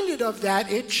reminded of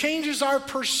that, it changes our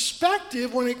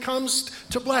perspective when it comes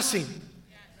to blessing.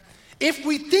 If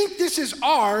we think this is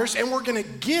ours and we're going to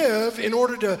give in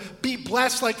order to be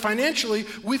blessed, like financially,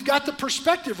 we've got the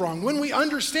perspective wrong. When we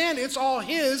understand it's all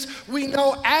His, we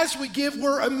know as we give,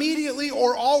 we're immediately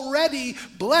or already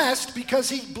blessed because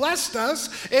He blessed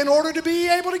us in order to be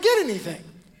able to get anything.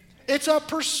 It's a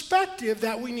perspective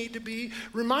that we need to be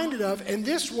reminded of. And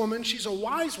this woman, she's a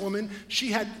wise woman.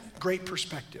 She had great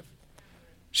perspective.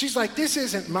 She's like, this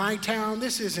isn't my town.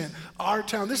 This isn't our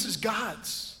town. This is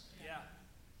God's. Yeah.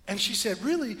 And she said,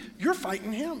 really? You're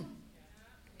fighting him.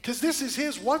 Because this is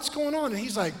his. What's going on? And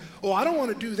he's like, oh, I don't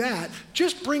want to do that.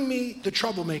 Just bring me the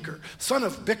troublemaker, son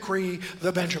of Bichri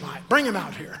the Benjamite. Bring him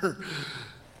out here.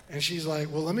 And she's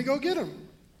like, well, let me go get him.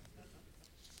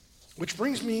 Which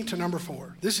brings me to number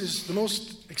 4. This is the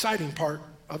most exciting part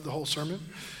of the whole sermon.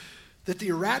 That the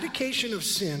eradication of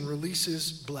sin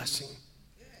releases blessing.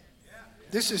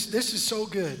 This is so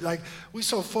good. Like, we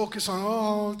so focus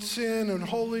on, sin and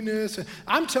holiness.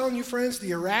 I'm telling you, friends,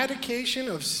 the eradication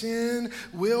of sin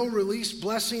will release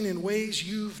blessing in ways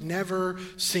you've never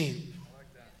seen.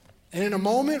 And in a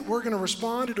moment, we're going to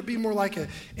respond. It'll be more like an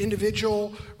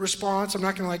individual response. I'm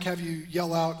not going to have you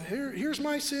yell out, here's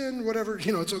my sin, whatever.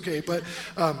 It's okay. But,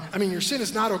 your sin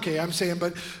is not okay, I'm saying.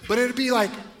 But it'll be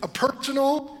like a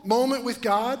personal moment with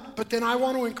God. But then I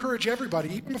want to encourage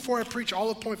everybody, even before I preach all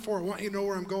of point 4, I want you to know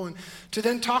where I'm going, to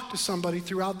then talk to somebody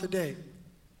throughout the day.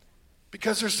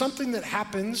 Because there's something that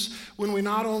happens when we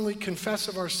not only confess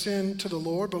of our sin to the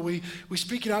Lord, but we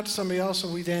speak it out to somebody else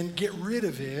and we then get rid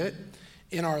of it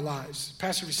in our lives.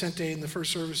 Pastor Vicente, in the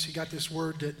first service, he got this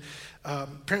word that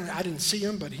apparently I didn't see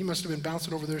him, but he must have been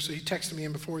bouncing over there, so he texted me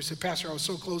in before. He said, Pastor, I was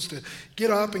so close to get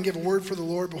up and give a word for the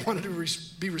Lord, but wanted to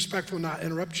be respectful and not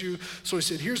interrupt you. So he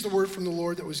said, here's the word from the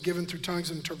Lord that was given through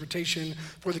tongues and interpretation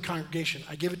for the congregation.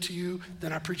 I give it to you,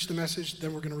 then I preach the message,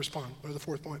 then we're going to respond. Or the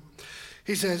 4th point.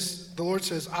 He says, the Lord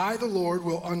says, I, the Lord,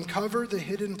 will uncover the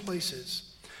hidden places,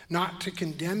 not to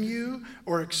condemn you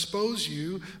or expose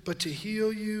you, but to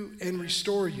heal you and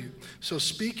restore you. So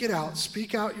speak it out.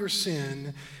 Speak out your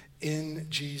sin in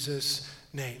Jesus'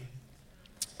 name.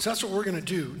 So that's what we're going to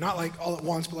do. Not like all at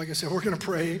once, but like I said, we're going to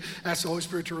pray, ask the Holy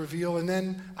Spirit to reveal. And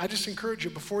then I just encourage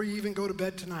you, before you even go to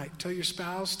bed tonight, tell your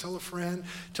spouse, tell a friend,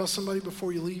 tell somebody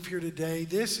before you leave here today,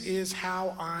 this is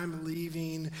how I'm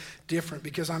leaving different.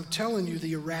 Because I'm telling you,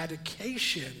 the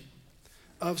eradication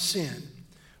of sin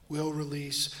will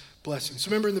release blessing. So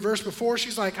remember in the verse before,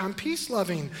 she's like, I'm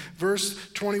peace-loving.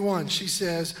 Verse 21, she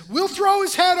says, we'll throw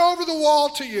his head over the wall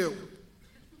to you.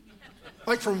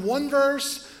 Like from one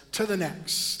verse to the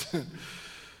next.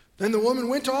 Then the woman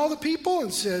went to all the people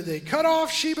and said, they cut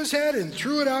off Sheba's head and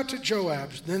threw it out to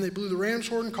Joab. Then they blew the ram's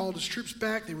horn and called his troops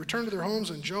back. They returned to their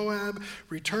homes, and Joab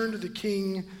returned to the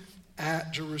king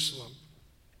at Jerusalem.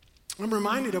 I'm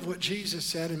reminded of what Jesus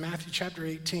said in Matthew chapter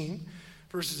 18,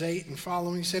 verses 8 and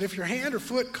following. He said, if your hand or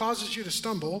foot causes you to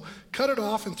stumble, cut it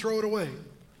off and throw it away.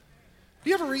 Do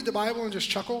you ever read the Bible and just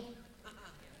chuckle?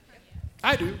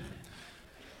 I do.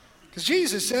 Because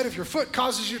Jesus said, if your foot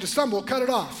causes you to stumble, cut it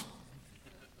off.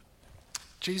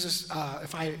 Jesus,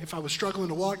 if I was struggling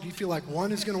to walk, do you feel like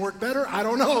one is going to work better? I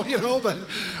don't know, but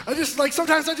I just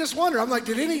sometimes I just wonder. I'm like,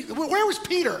 where was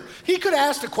Peter? He could have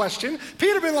asked a question.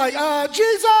 Peter been like,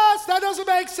 Jesus, that doesn't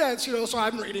make sense, so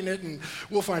I'm reading it and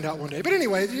we'll find out one day. But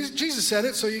anyway, Jesus said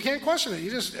it, so you can't question it. You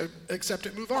just accept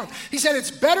it, move on. He said, it's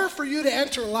better for you to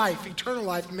enter life, eternal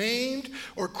life, maimed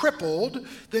or crippled,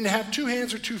 than to have 2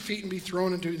 hands or 2 feet and be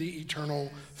thrown into the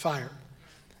eternal fire.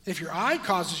 If your eye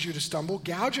causes you to stumble,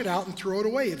 gouge it out and throw it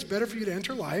away. It's better for you to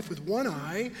enter life with 1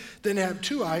 eye than to have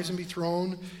 2 eyes and be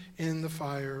thrown in the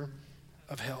fire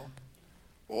of hell.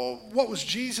 Well, what was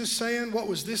Jesus saying? What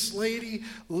was this lady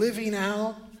living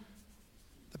out?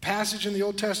 The passage in the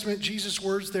Old Testament, Jesus'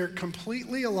 words, they're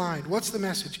completely aligned. What's the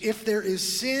message? If there is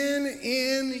sin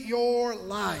in your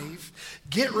life,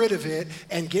 get rid of it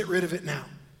and get rid of it now.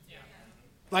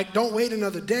 Like, don't wait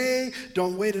another day.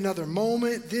 Don't wait another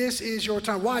moment. This is your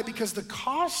time. Why? Because the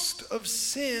cost of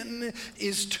sin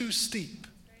is too steep.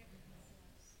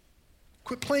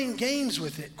 Quit playing games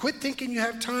with it. Quit thinking you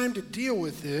have time to deal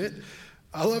with it.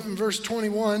 I love in verse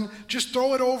 21, just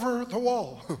throw it over the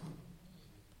wall.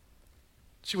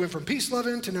 She went from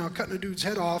peace-loving to now cutting a dude's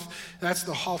head off. That's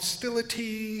the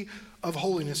hostility of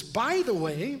holiness. By the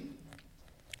way,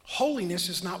 holiness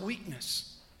is not weakness.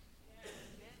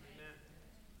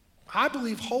 I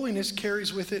believe holiness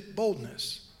carries with it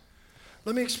boldness.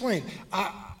 Let me explain.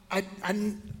 I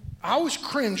always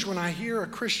cringe when I hear a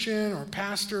Christian or a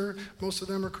pastor, most of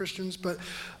them are Christians, but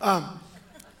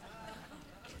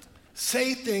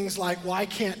say things like, well, I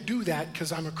can't do that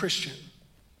because I'm a Christian.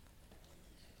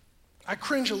 I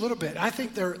cringe a little bit. I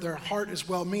think their heart is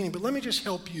well-meaning, but let me just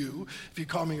help you. If you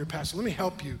call me your pastor, let me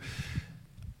help you.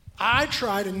 I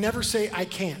try to never say I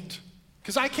can't,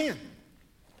 because I can.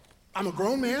 I'm a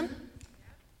grown man.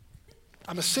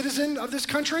 I'm a citizen of this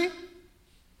country.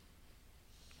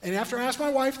 And after I ask my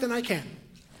wife, then I can.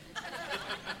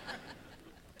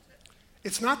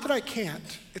 It's not that I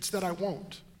can't, it's that I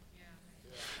won't.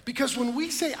 Because when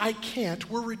we say I can't,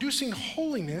 we're reducing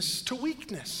holiness to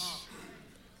weakness.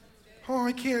 Oh,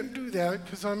 I can't do that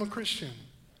because I'm a Christian.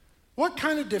 What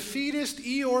kind of defeatist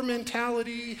Eeyore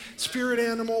mentality, spirit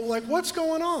animal, like what's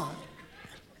going on?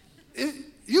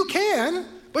 You can,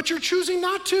 but you're choosing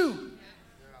not to.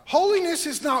 Holiness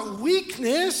is not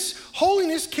weakness.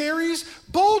 Holiness carries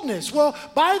boldness. Well,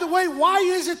 by the way, why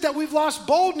is it that we've lost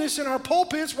boldness in our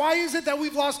pulpits? Why is it that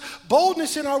we've lost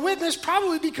boldness in our witness?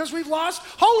 Probably because we've lost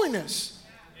holiness.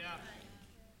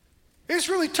 It's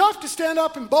really tough to stand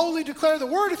up and boldly declare the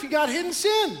word if you got hidden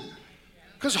sin.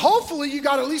 Because hopefully you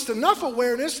got at least enough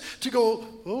awareness to go,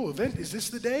 oh, event, is this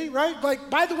the day, right? Like,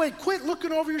 by the way, quit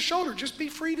looking over your shoulder. Just be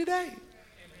free today.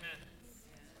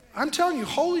 I'm telling you,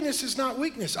 holiness is not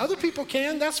weakness. Other people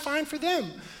can, that's fine for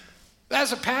them.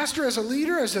 As a pastor, as a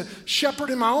leader, as a shepherd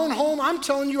in my own home, I'm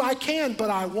telling you I can, but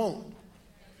I won't.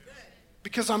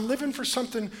 Because I'm living for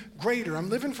something greater. I'm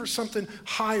living for something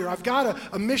higher. I've got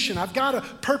a mission. I've got a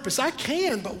purpose. I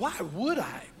can, but why would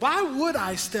I? Why would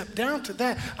I step down to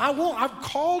that? I won't. I'm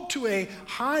called to a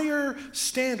higher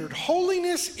standard.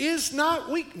 Holiness is not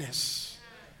weakness,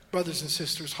 brothers and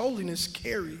sisters. Holiness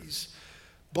carries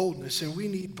boldness, and we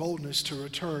need boldness to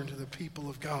return to the people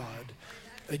of God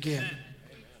again.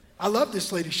 I love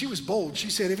this lady. She was bold.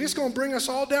 She said, if it's going to bring us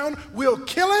all down, we'll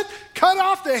kill it, cut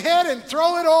off the head, and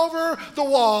throw it over the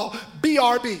wall.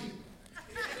 BRB.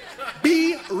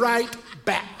 Be right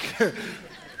back.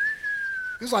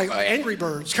 It's like Angry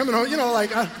Birds coming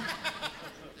on,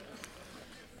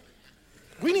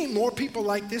 we need more people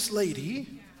like this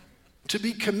lady to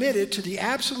be committed to the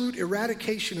absolute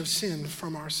eradication of sin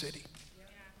from our city.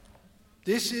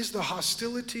 This is the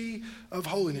hostility of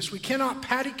holiness. We cannot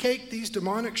patty cake these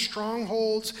demonic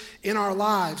strongholds in our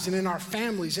lives and in our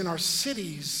families, in our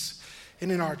cities,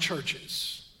 and in our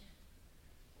churches.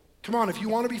 Come on, if you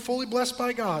want to be fully blessed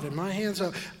by God, in my hands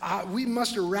up, we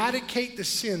must eradicate the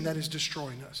sin that is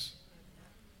destroying us.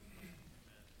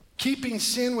 Keeping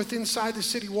sin within the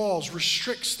city walls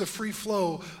restricts the free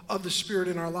flow of the Spirit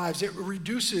in our lives. It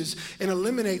reduces and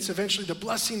eliminates eventually the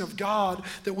blessing of God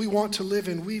that we want to live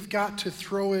in. We've got to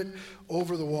throw it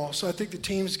over the wall. So I think the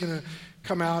team's going to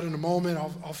come out in a moment.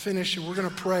 I'll finish and we're going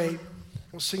to pray.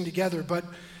 We'll sing together. But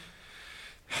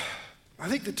I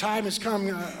think the time has come.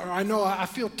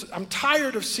 I'm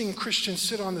tired of seeing Christians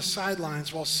sit on the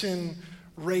sidelines while sin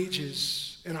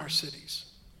rages in our cities,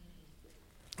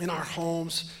 in our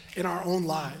homes, in our own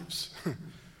lives,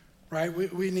 right?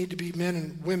 We need to be men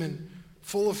and women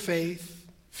full of faith,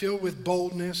 filled with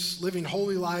boldness, living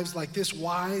holy lives like this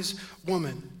wise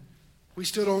woman. We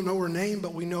still don't know her name,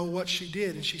 but we know what she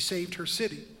did, and she saved her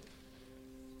city.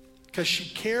 Because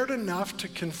she cared enough to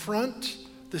confront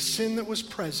the sin that was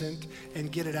present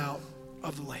and get it out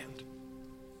of the land.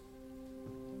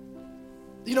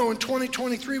 In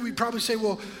 2023, we'd probably say,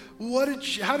 well,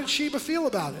 how did Sheba feel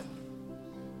about it?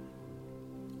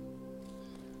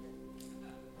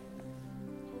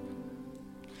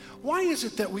 Why is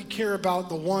it that we care about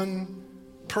the one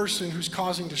person who's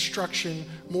causing destruction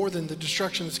more than the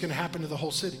destruction that's going to happen to the whole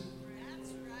city?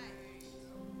 That's right.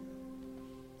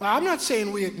 Well, I'm not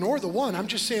saying we ignore the one. I'm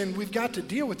just saying we've got to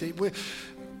deal with it.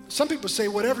 Some people say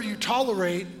whatever you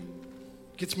tolerate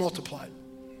gets multiplied.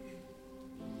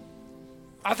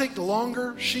 I think the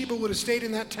longer Sheba would have stayed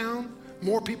in that town,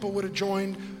 more people would have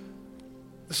joined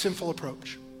the sinful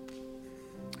approach.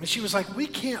 And she was like, we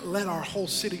can't let our whole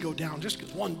city go down just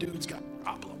because one dude's got a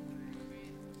problem.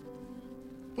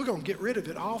 We're going to get rid of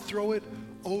it. I'll throw it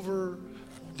over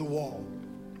the wall.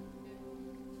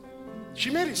 She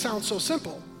made it sound so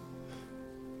simple.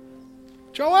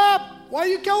 Joab, why are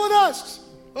you killing us?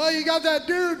 Well, you got that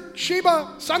dude,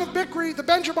 Sheba, son of Bichri, the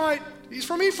Benjamite. He's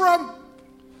from Ephraim.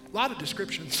 A lot of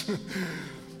descriptions.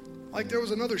 Like there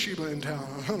was another Sheba in town.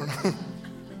 I don't know.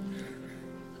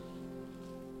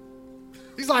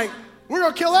 He's like, we're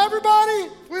going to kill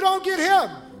everybody if we don't get him.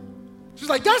 She's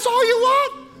like, that's all you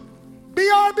want?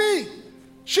 BRB.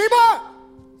 Sheba,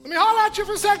 let me holler at you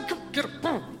for a second. Get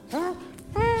him.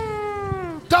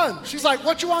 Done. She's like,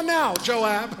 what you want now,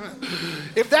 Joab?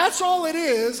 If that's all it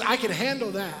is, I can handle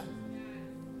that.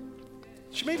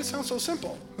 She made it sound so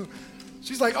simple.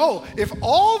 She's like, oh, if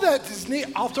all that is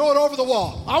needed, I'll throw it over the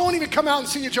wall. I won't even come out and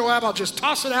see you, Joab. I'll just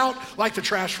toss it out like the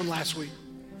trash from last week.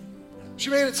 She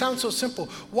made it sound so simple.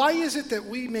 Why is it that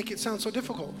we make it sound so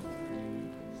difficult?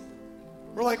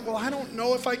 We're like, well, I don't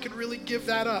know if I could really give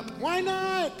that up. Why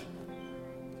not?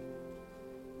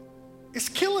 It's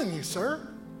killing you, sir.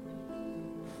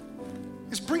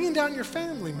 It's bringing down your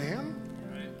family, man.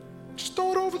 Just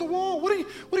throw it over the wall. What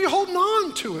are you holding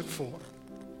on to it for?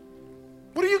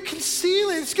 What are you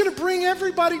concealing? It's going to bring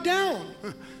everybody down.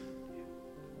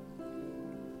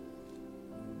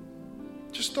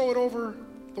 just throw it over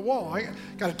the wall. I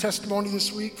got a testimony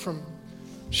this week from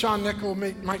Sean Nickel,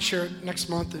 might share it next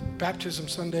month at Baptism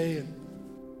Sunday, and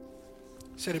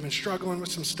said he'd been struggling with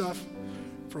some stuff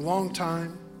for a long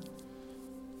time.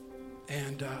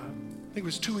 And I think it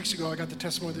was 2 weeks ago I got the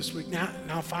testimony this week.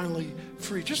 Now finally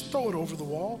free. Just throw it over the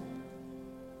wall.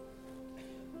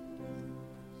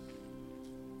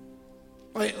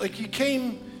 Like you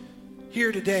came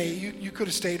here today, you could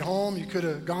have stayed home, you could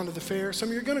have gone to the fair. Some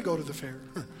of you are going to go to the fair.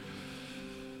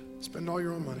 Spend all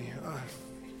your own money.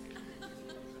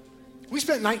 We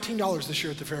spent $19 this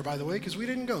year at the fair, by the way, because we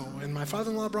didn't go. And my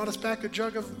father-in-law brought us back a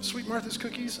jug of Sweet Martha's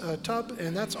cookies, a tub,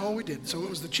 and that's all we did. So it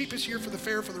was the cheapest year for the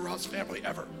fair for the Ross family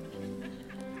ever.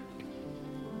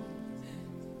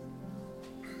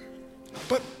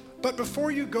 But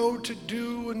before you go to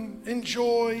do and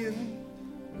enjoy, and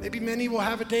maybe many will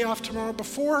have a day off tomorrow,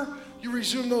 before you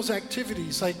resume those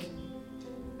activities, like,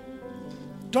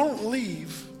 don't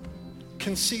leave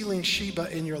concealing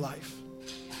Sheba in your life.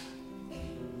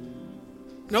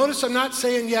 Notice I'm not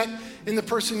saying yet in the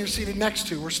person you're seated next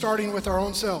to. We're starting with our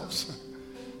own selves.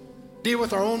 Deal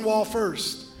with our own wall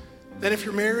first. Then if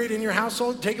you're married in your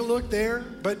household, take a look there.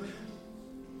 But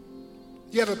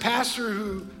you have a pastor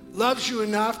who loves you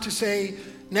enough to say,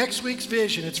 next week's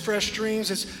vision, it's fresh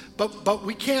dreams. But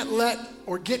we can't let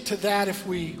or get to that if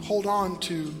we hold on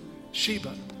to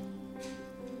Sheba.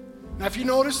 Now, if you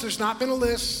notice, there's not been a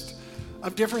list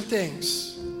of different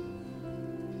things.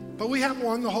 But we have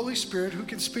one, the Holy Spirit, who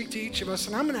can speak to each of us,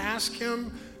 and I'm going to ask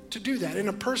him to do that in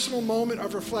a personal moment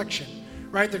of reflection,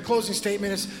 right? The closing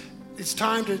statement is, it's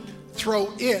time to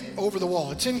throw it over the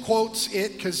wall. It's in quotes,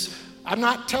 it, because I'm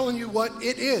not telling you what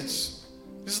it is.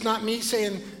 This is not me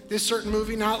saying this certain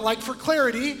movie, not like for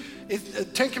clarity,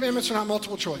 10 Commandments are not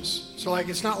multiple choice. So like,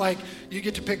 it's not like you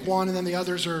get to pick one and then the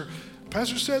others are,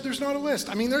 Pastor said there's not a list.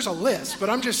 I mean, there's a list, but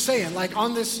I'm just saying, like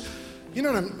on this, you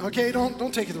know what I'm, okay,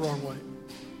 don't take it the wrong way.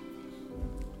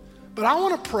 But I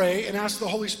want to pray and ask the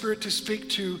Holy Spirit to speak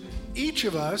to each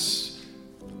of us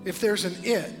if there's an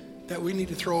it that we need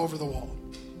to throw over the wall.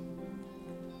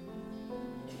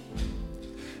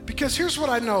 Because here's what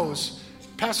I know is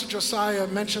Pastor Josiah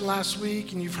mentioned last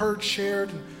week, and you've heard shared,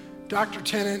 and Dr.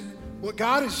 Tennant, what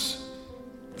God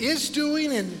is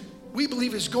doing and we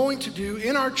believe is going to do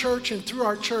in our church and through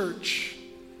our church.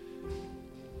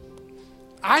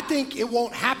 I think it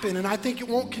won't happen, and I think it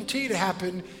won't continue to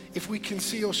happen if we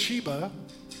conceal Sheba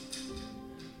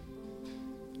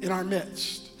in our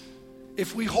midst.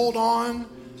 If we hold on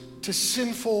to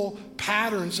sinful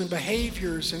patterns and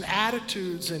behaviors and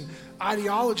attitudes and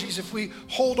ideologies, if we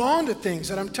hold on to things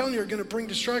that I'm telling you are going to bring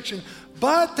destruction.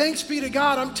 But thanks be to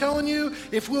God, I'm telling you,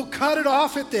 if we'll cut it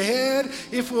off at the head,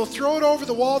 if we'll throw it over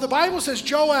the wall, the Bible says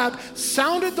Joab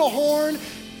sounded the horn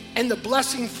and the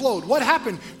blessing flowed. What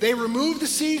happened? They removed the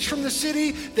siege from the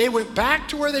city. They went back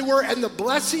to where they were, and the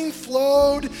blessing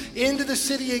flowed into the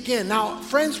city again. Now,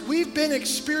 friends, we've been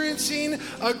experiencing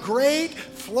a great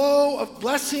flow of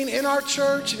blessing in our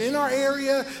church and in our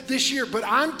area this year. But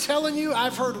I'm telling you,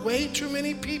 I've heard way too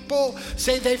many people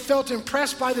say they felt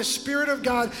impressed by the Spirit of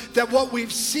God, that what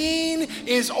we've seen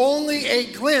is only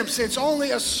a glimpse. It's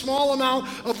only a small amount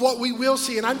of what we will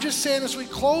see. And I'm just saying, as we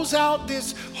close out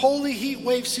this Holy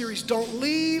Heatwave series, don't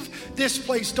leave this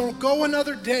place. Don't go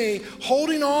another day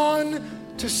holding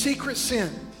on to secret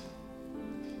sin,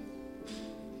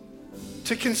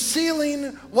 to concealing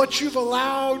what you've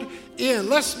allowed in.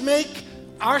 Let's make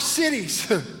our cities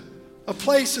a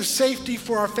place of safety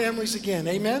for our families again.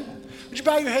 Amen? Would you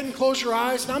bow your head and close your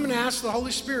eyes? And I'm going to ask the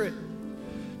Holy Spirit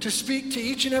to speak to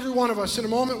each and every one of us. In a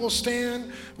moment, we'll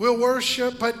stand, we'll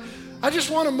worship, but I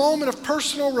just want a moment of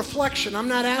personal reflection. I'm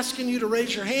not asking you to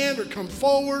raise your hand or come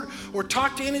forward or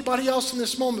talk to anybody else in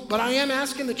this moment, but I am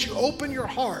asking that you open your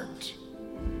heart.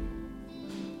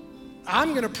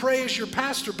 I'm going to pray as your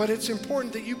pastor, but it's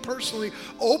important that you personally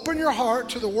open your heart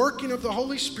to the working of the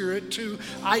Holy Spirit to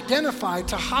identify,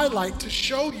 to highlight, to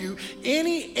show you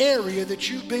any area that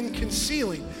you've been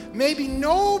concealing. Maybe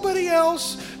nobody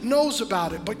else knows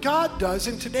about it, but God does.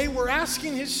 And today we're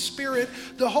asking His Spirit,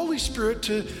 the Holy Spirit,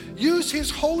 to use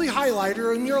His holy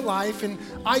highlighter in your life and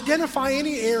identify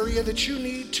any area that you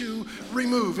need to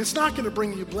remove. It's not going to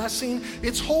bring you blessing.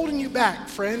 It's holding you back,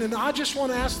 friend. And I just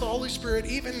want to ask the Holy Spirit,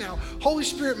 even now, Holy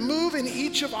Spirit, move in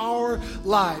each of our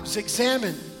lives.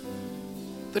 Examine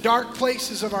the dark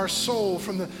places of our soul,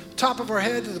 from the top of our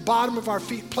head to the bottom of our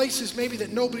feet, places maybe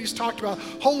that nobody's talked about.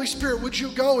 Holy Spirit, would you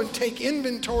go and take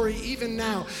inventory even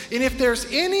now? And if there's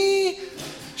any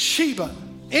Sheba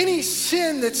Any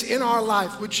sin that's in our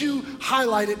life, would you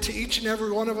highlight it to each and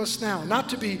every one of us now? Not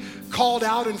to be called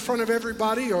out in front of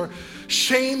everybody or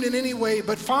shamed in any way,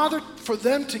 but Father, for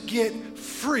them to get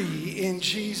free in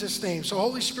Jesus' name. So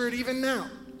Holy Spirit, even now,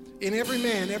 in every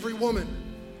man, every woman,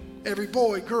 every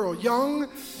boy, girl, young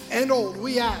and old,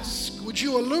 we ask, would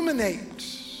you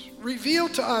illuminate, reveal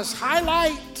to us,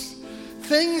 highlight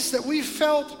things that we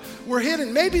felt were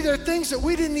hidden. Maybe there are things that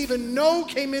we didn't even know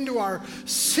came into our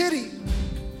city.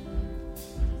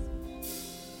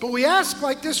 But we ask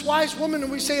like this wise woman,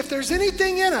 and we say, if there's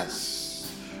anything in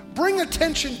us, bring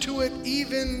attention to it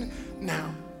even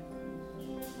now.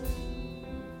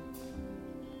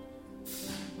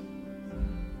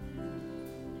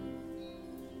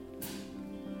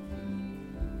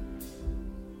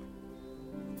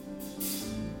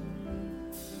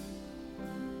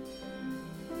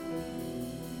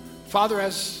 Father,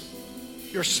 as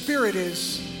your Spirit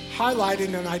is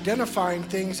highlighting and identifying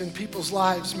things in people's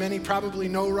lives, many probably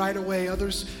know right away,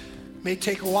 others may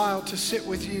take a while to sit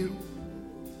with you.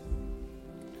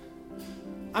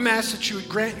 I'm asked that you would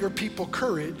grant your people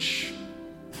courage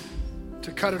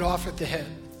to cut it off at the head,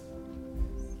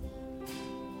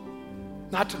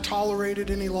 not to tolerate it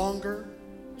any longer,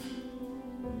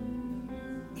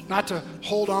 not to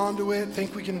hold on to it,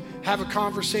 think we can have a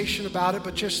conversation about it,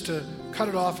 but just to cut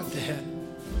it off at the head.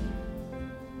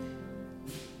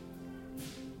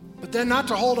 But then not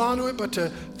to hold on to it, but to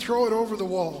throw it over the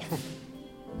wall.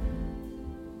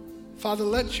 Father,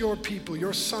 let your people,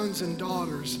 your sons and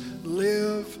daughters,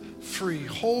 live free,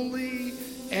 holy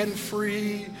and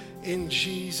free in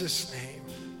Jesus' name.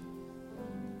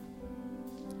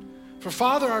 For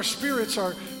Father, our spirits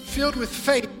are filled with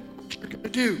faith in what you're going to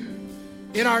do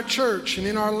in our church and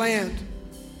in our land.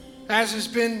 As has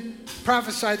been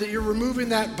prophesied, that you're removing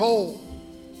that bowl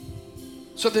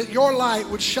so that your light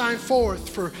would shine forth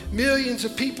for millions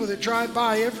of people that drive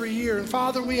by every year. And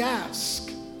Father, we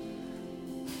ask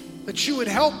that you would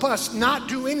help us not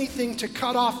do anything to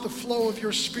cut off the flow of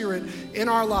your Spirit in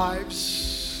our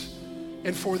lives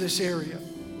and for this area.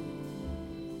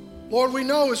 Lord, we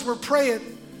know as we're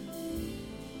praying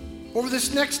over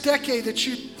this next decade that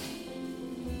you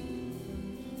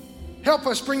help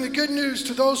us bring the good news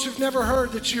to those who've never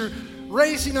heard, that you're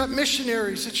raising up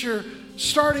missionaries, that you're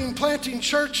planting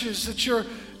churches, that you're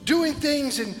doing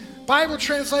things in Bible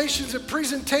translations and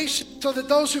presentations so that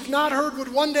those who've not heard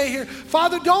would one day hear.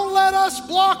 Father, don't let us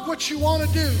block what you want to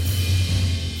do.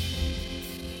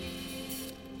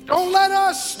 Don't let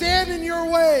us stand in your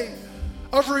way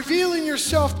of revealing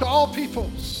yourself to all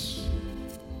peoples.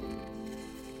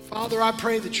 Father, I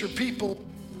pray that your people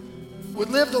would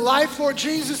live the life, Lord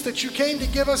Jesus, that you came to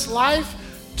give us, life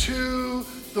to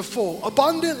the full,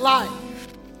 abundant life.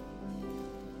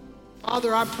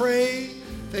 Father, I pray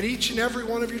that each and every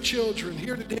one of your children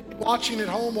here today, watching at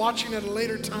home, watching at a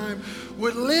later time,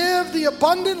 would live the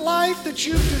abundant life that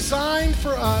you've designed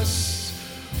for us,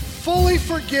 fully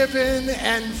forgiven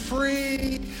and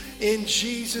free in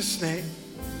Jesus' name.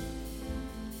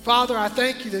 Father, I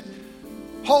thank you that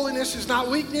holiness is not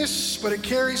weakness, but it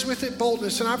carries with it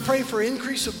boldness. And I pray for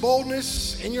increase of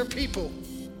boldness in your people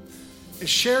and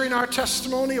sharing our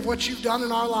testimony of what you've done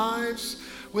in our lives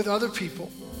with other people,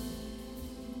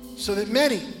 so that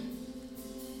many,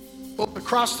 both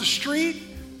across the street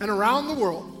and around the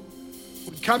world,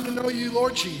 would come to know you,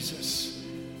 Lord Jesus,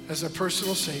 as a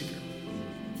personal Savior.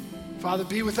 Father,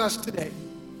 be with us today.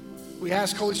 We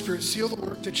ask, Holy Spirit, seal the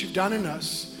work that you've done in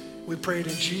us. We pray it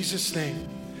in Jesus' name.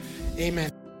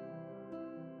 Amen.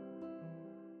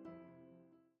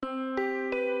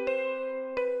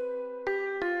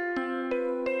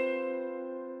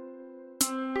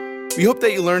 We hope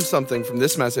that you learned something from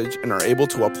this message and are able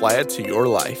to apply it to your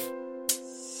life.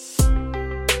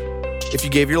 If you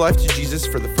gave your life to Jesus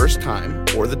for the first time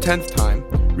or the 10th time,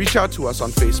 reach out to us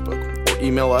on Facebook or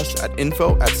email us at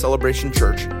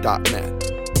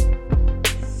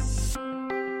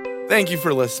info@celebrationchurch.net. Thank you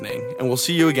for listening, and we'll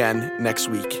see you again next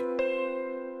week.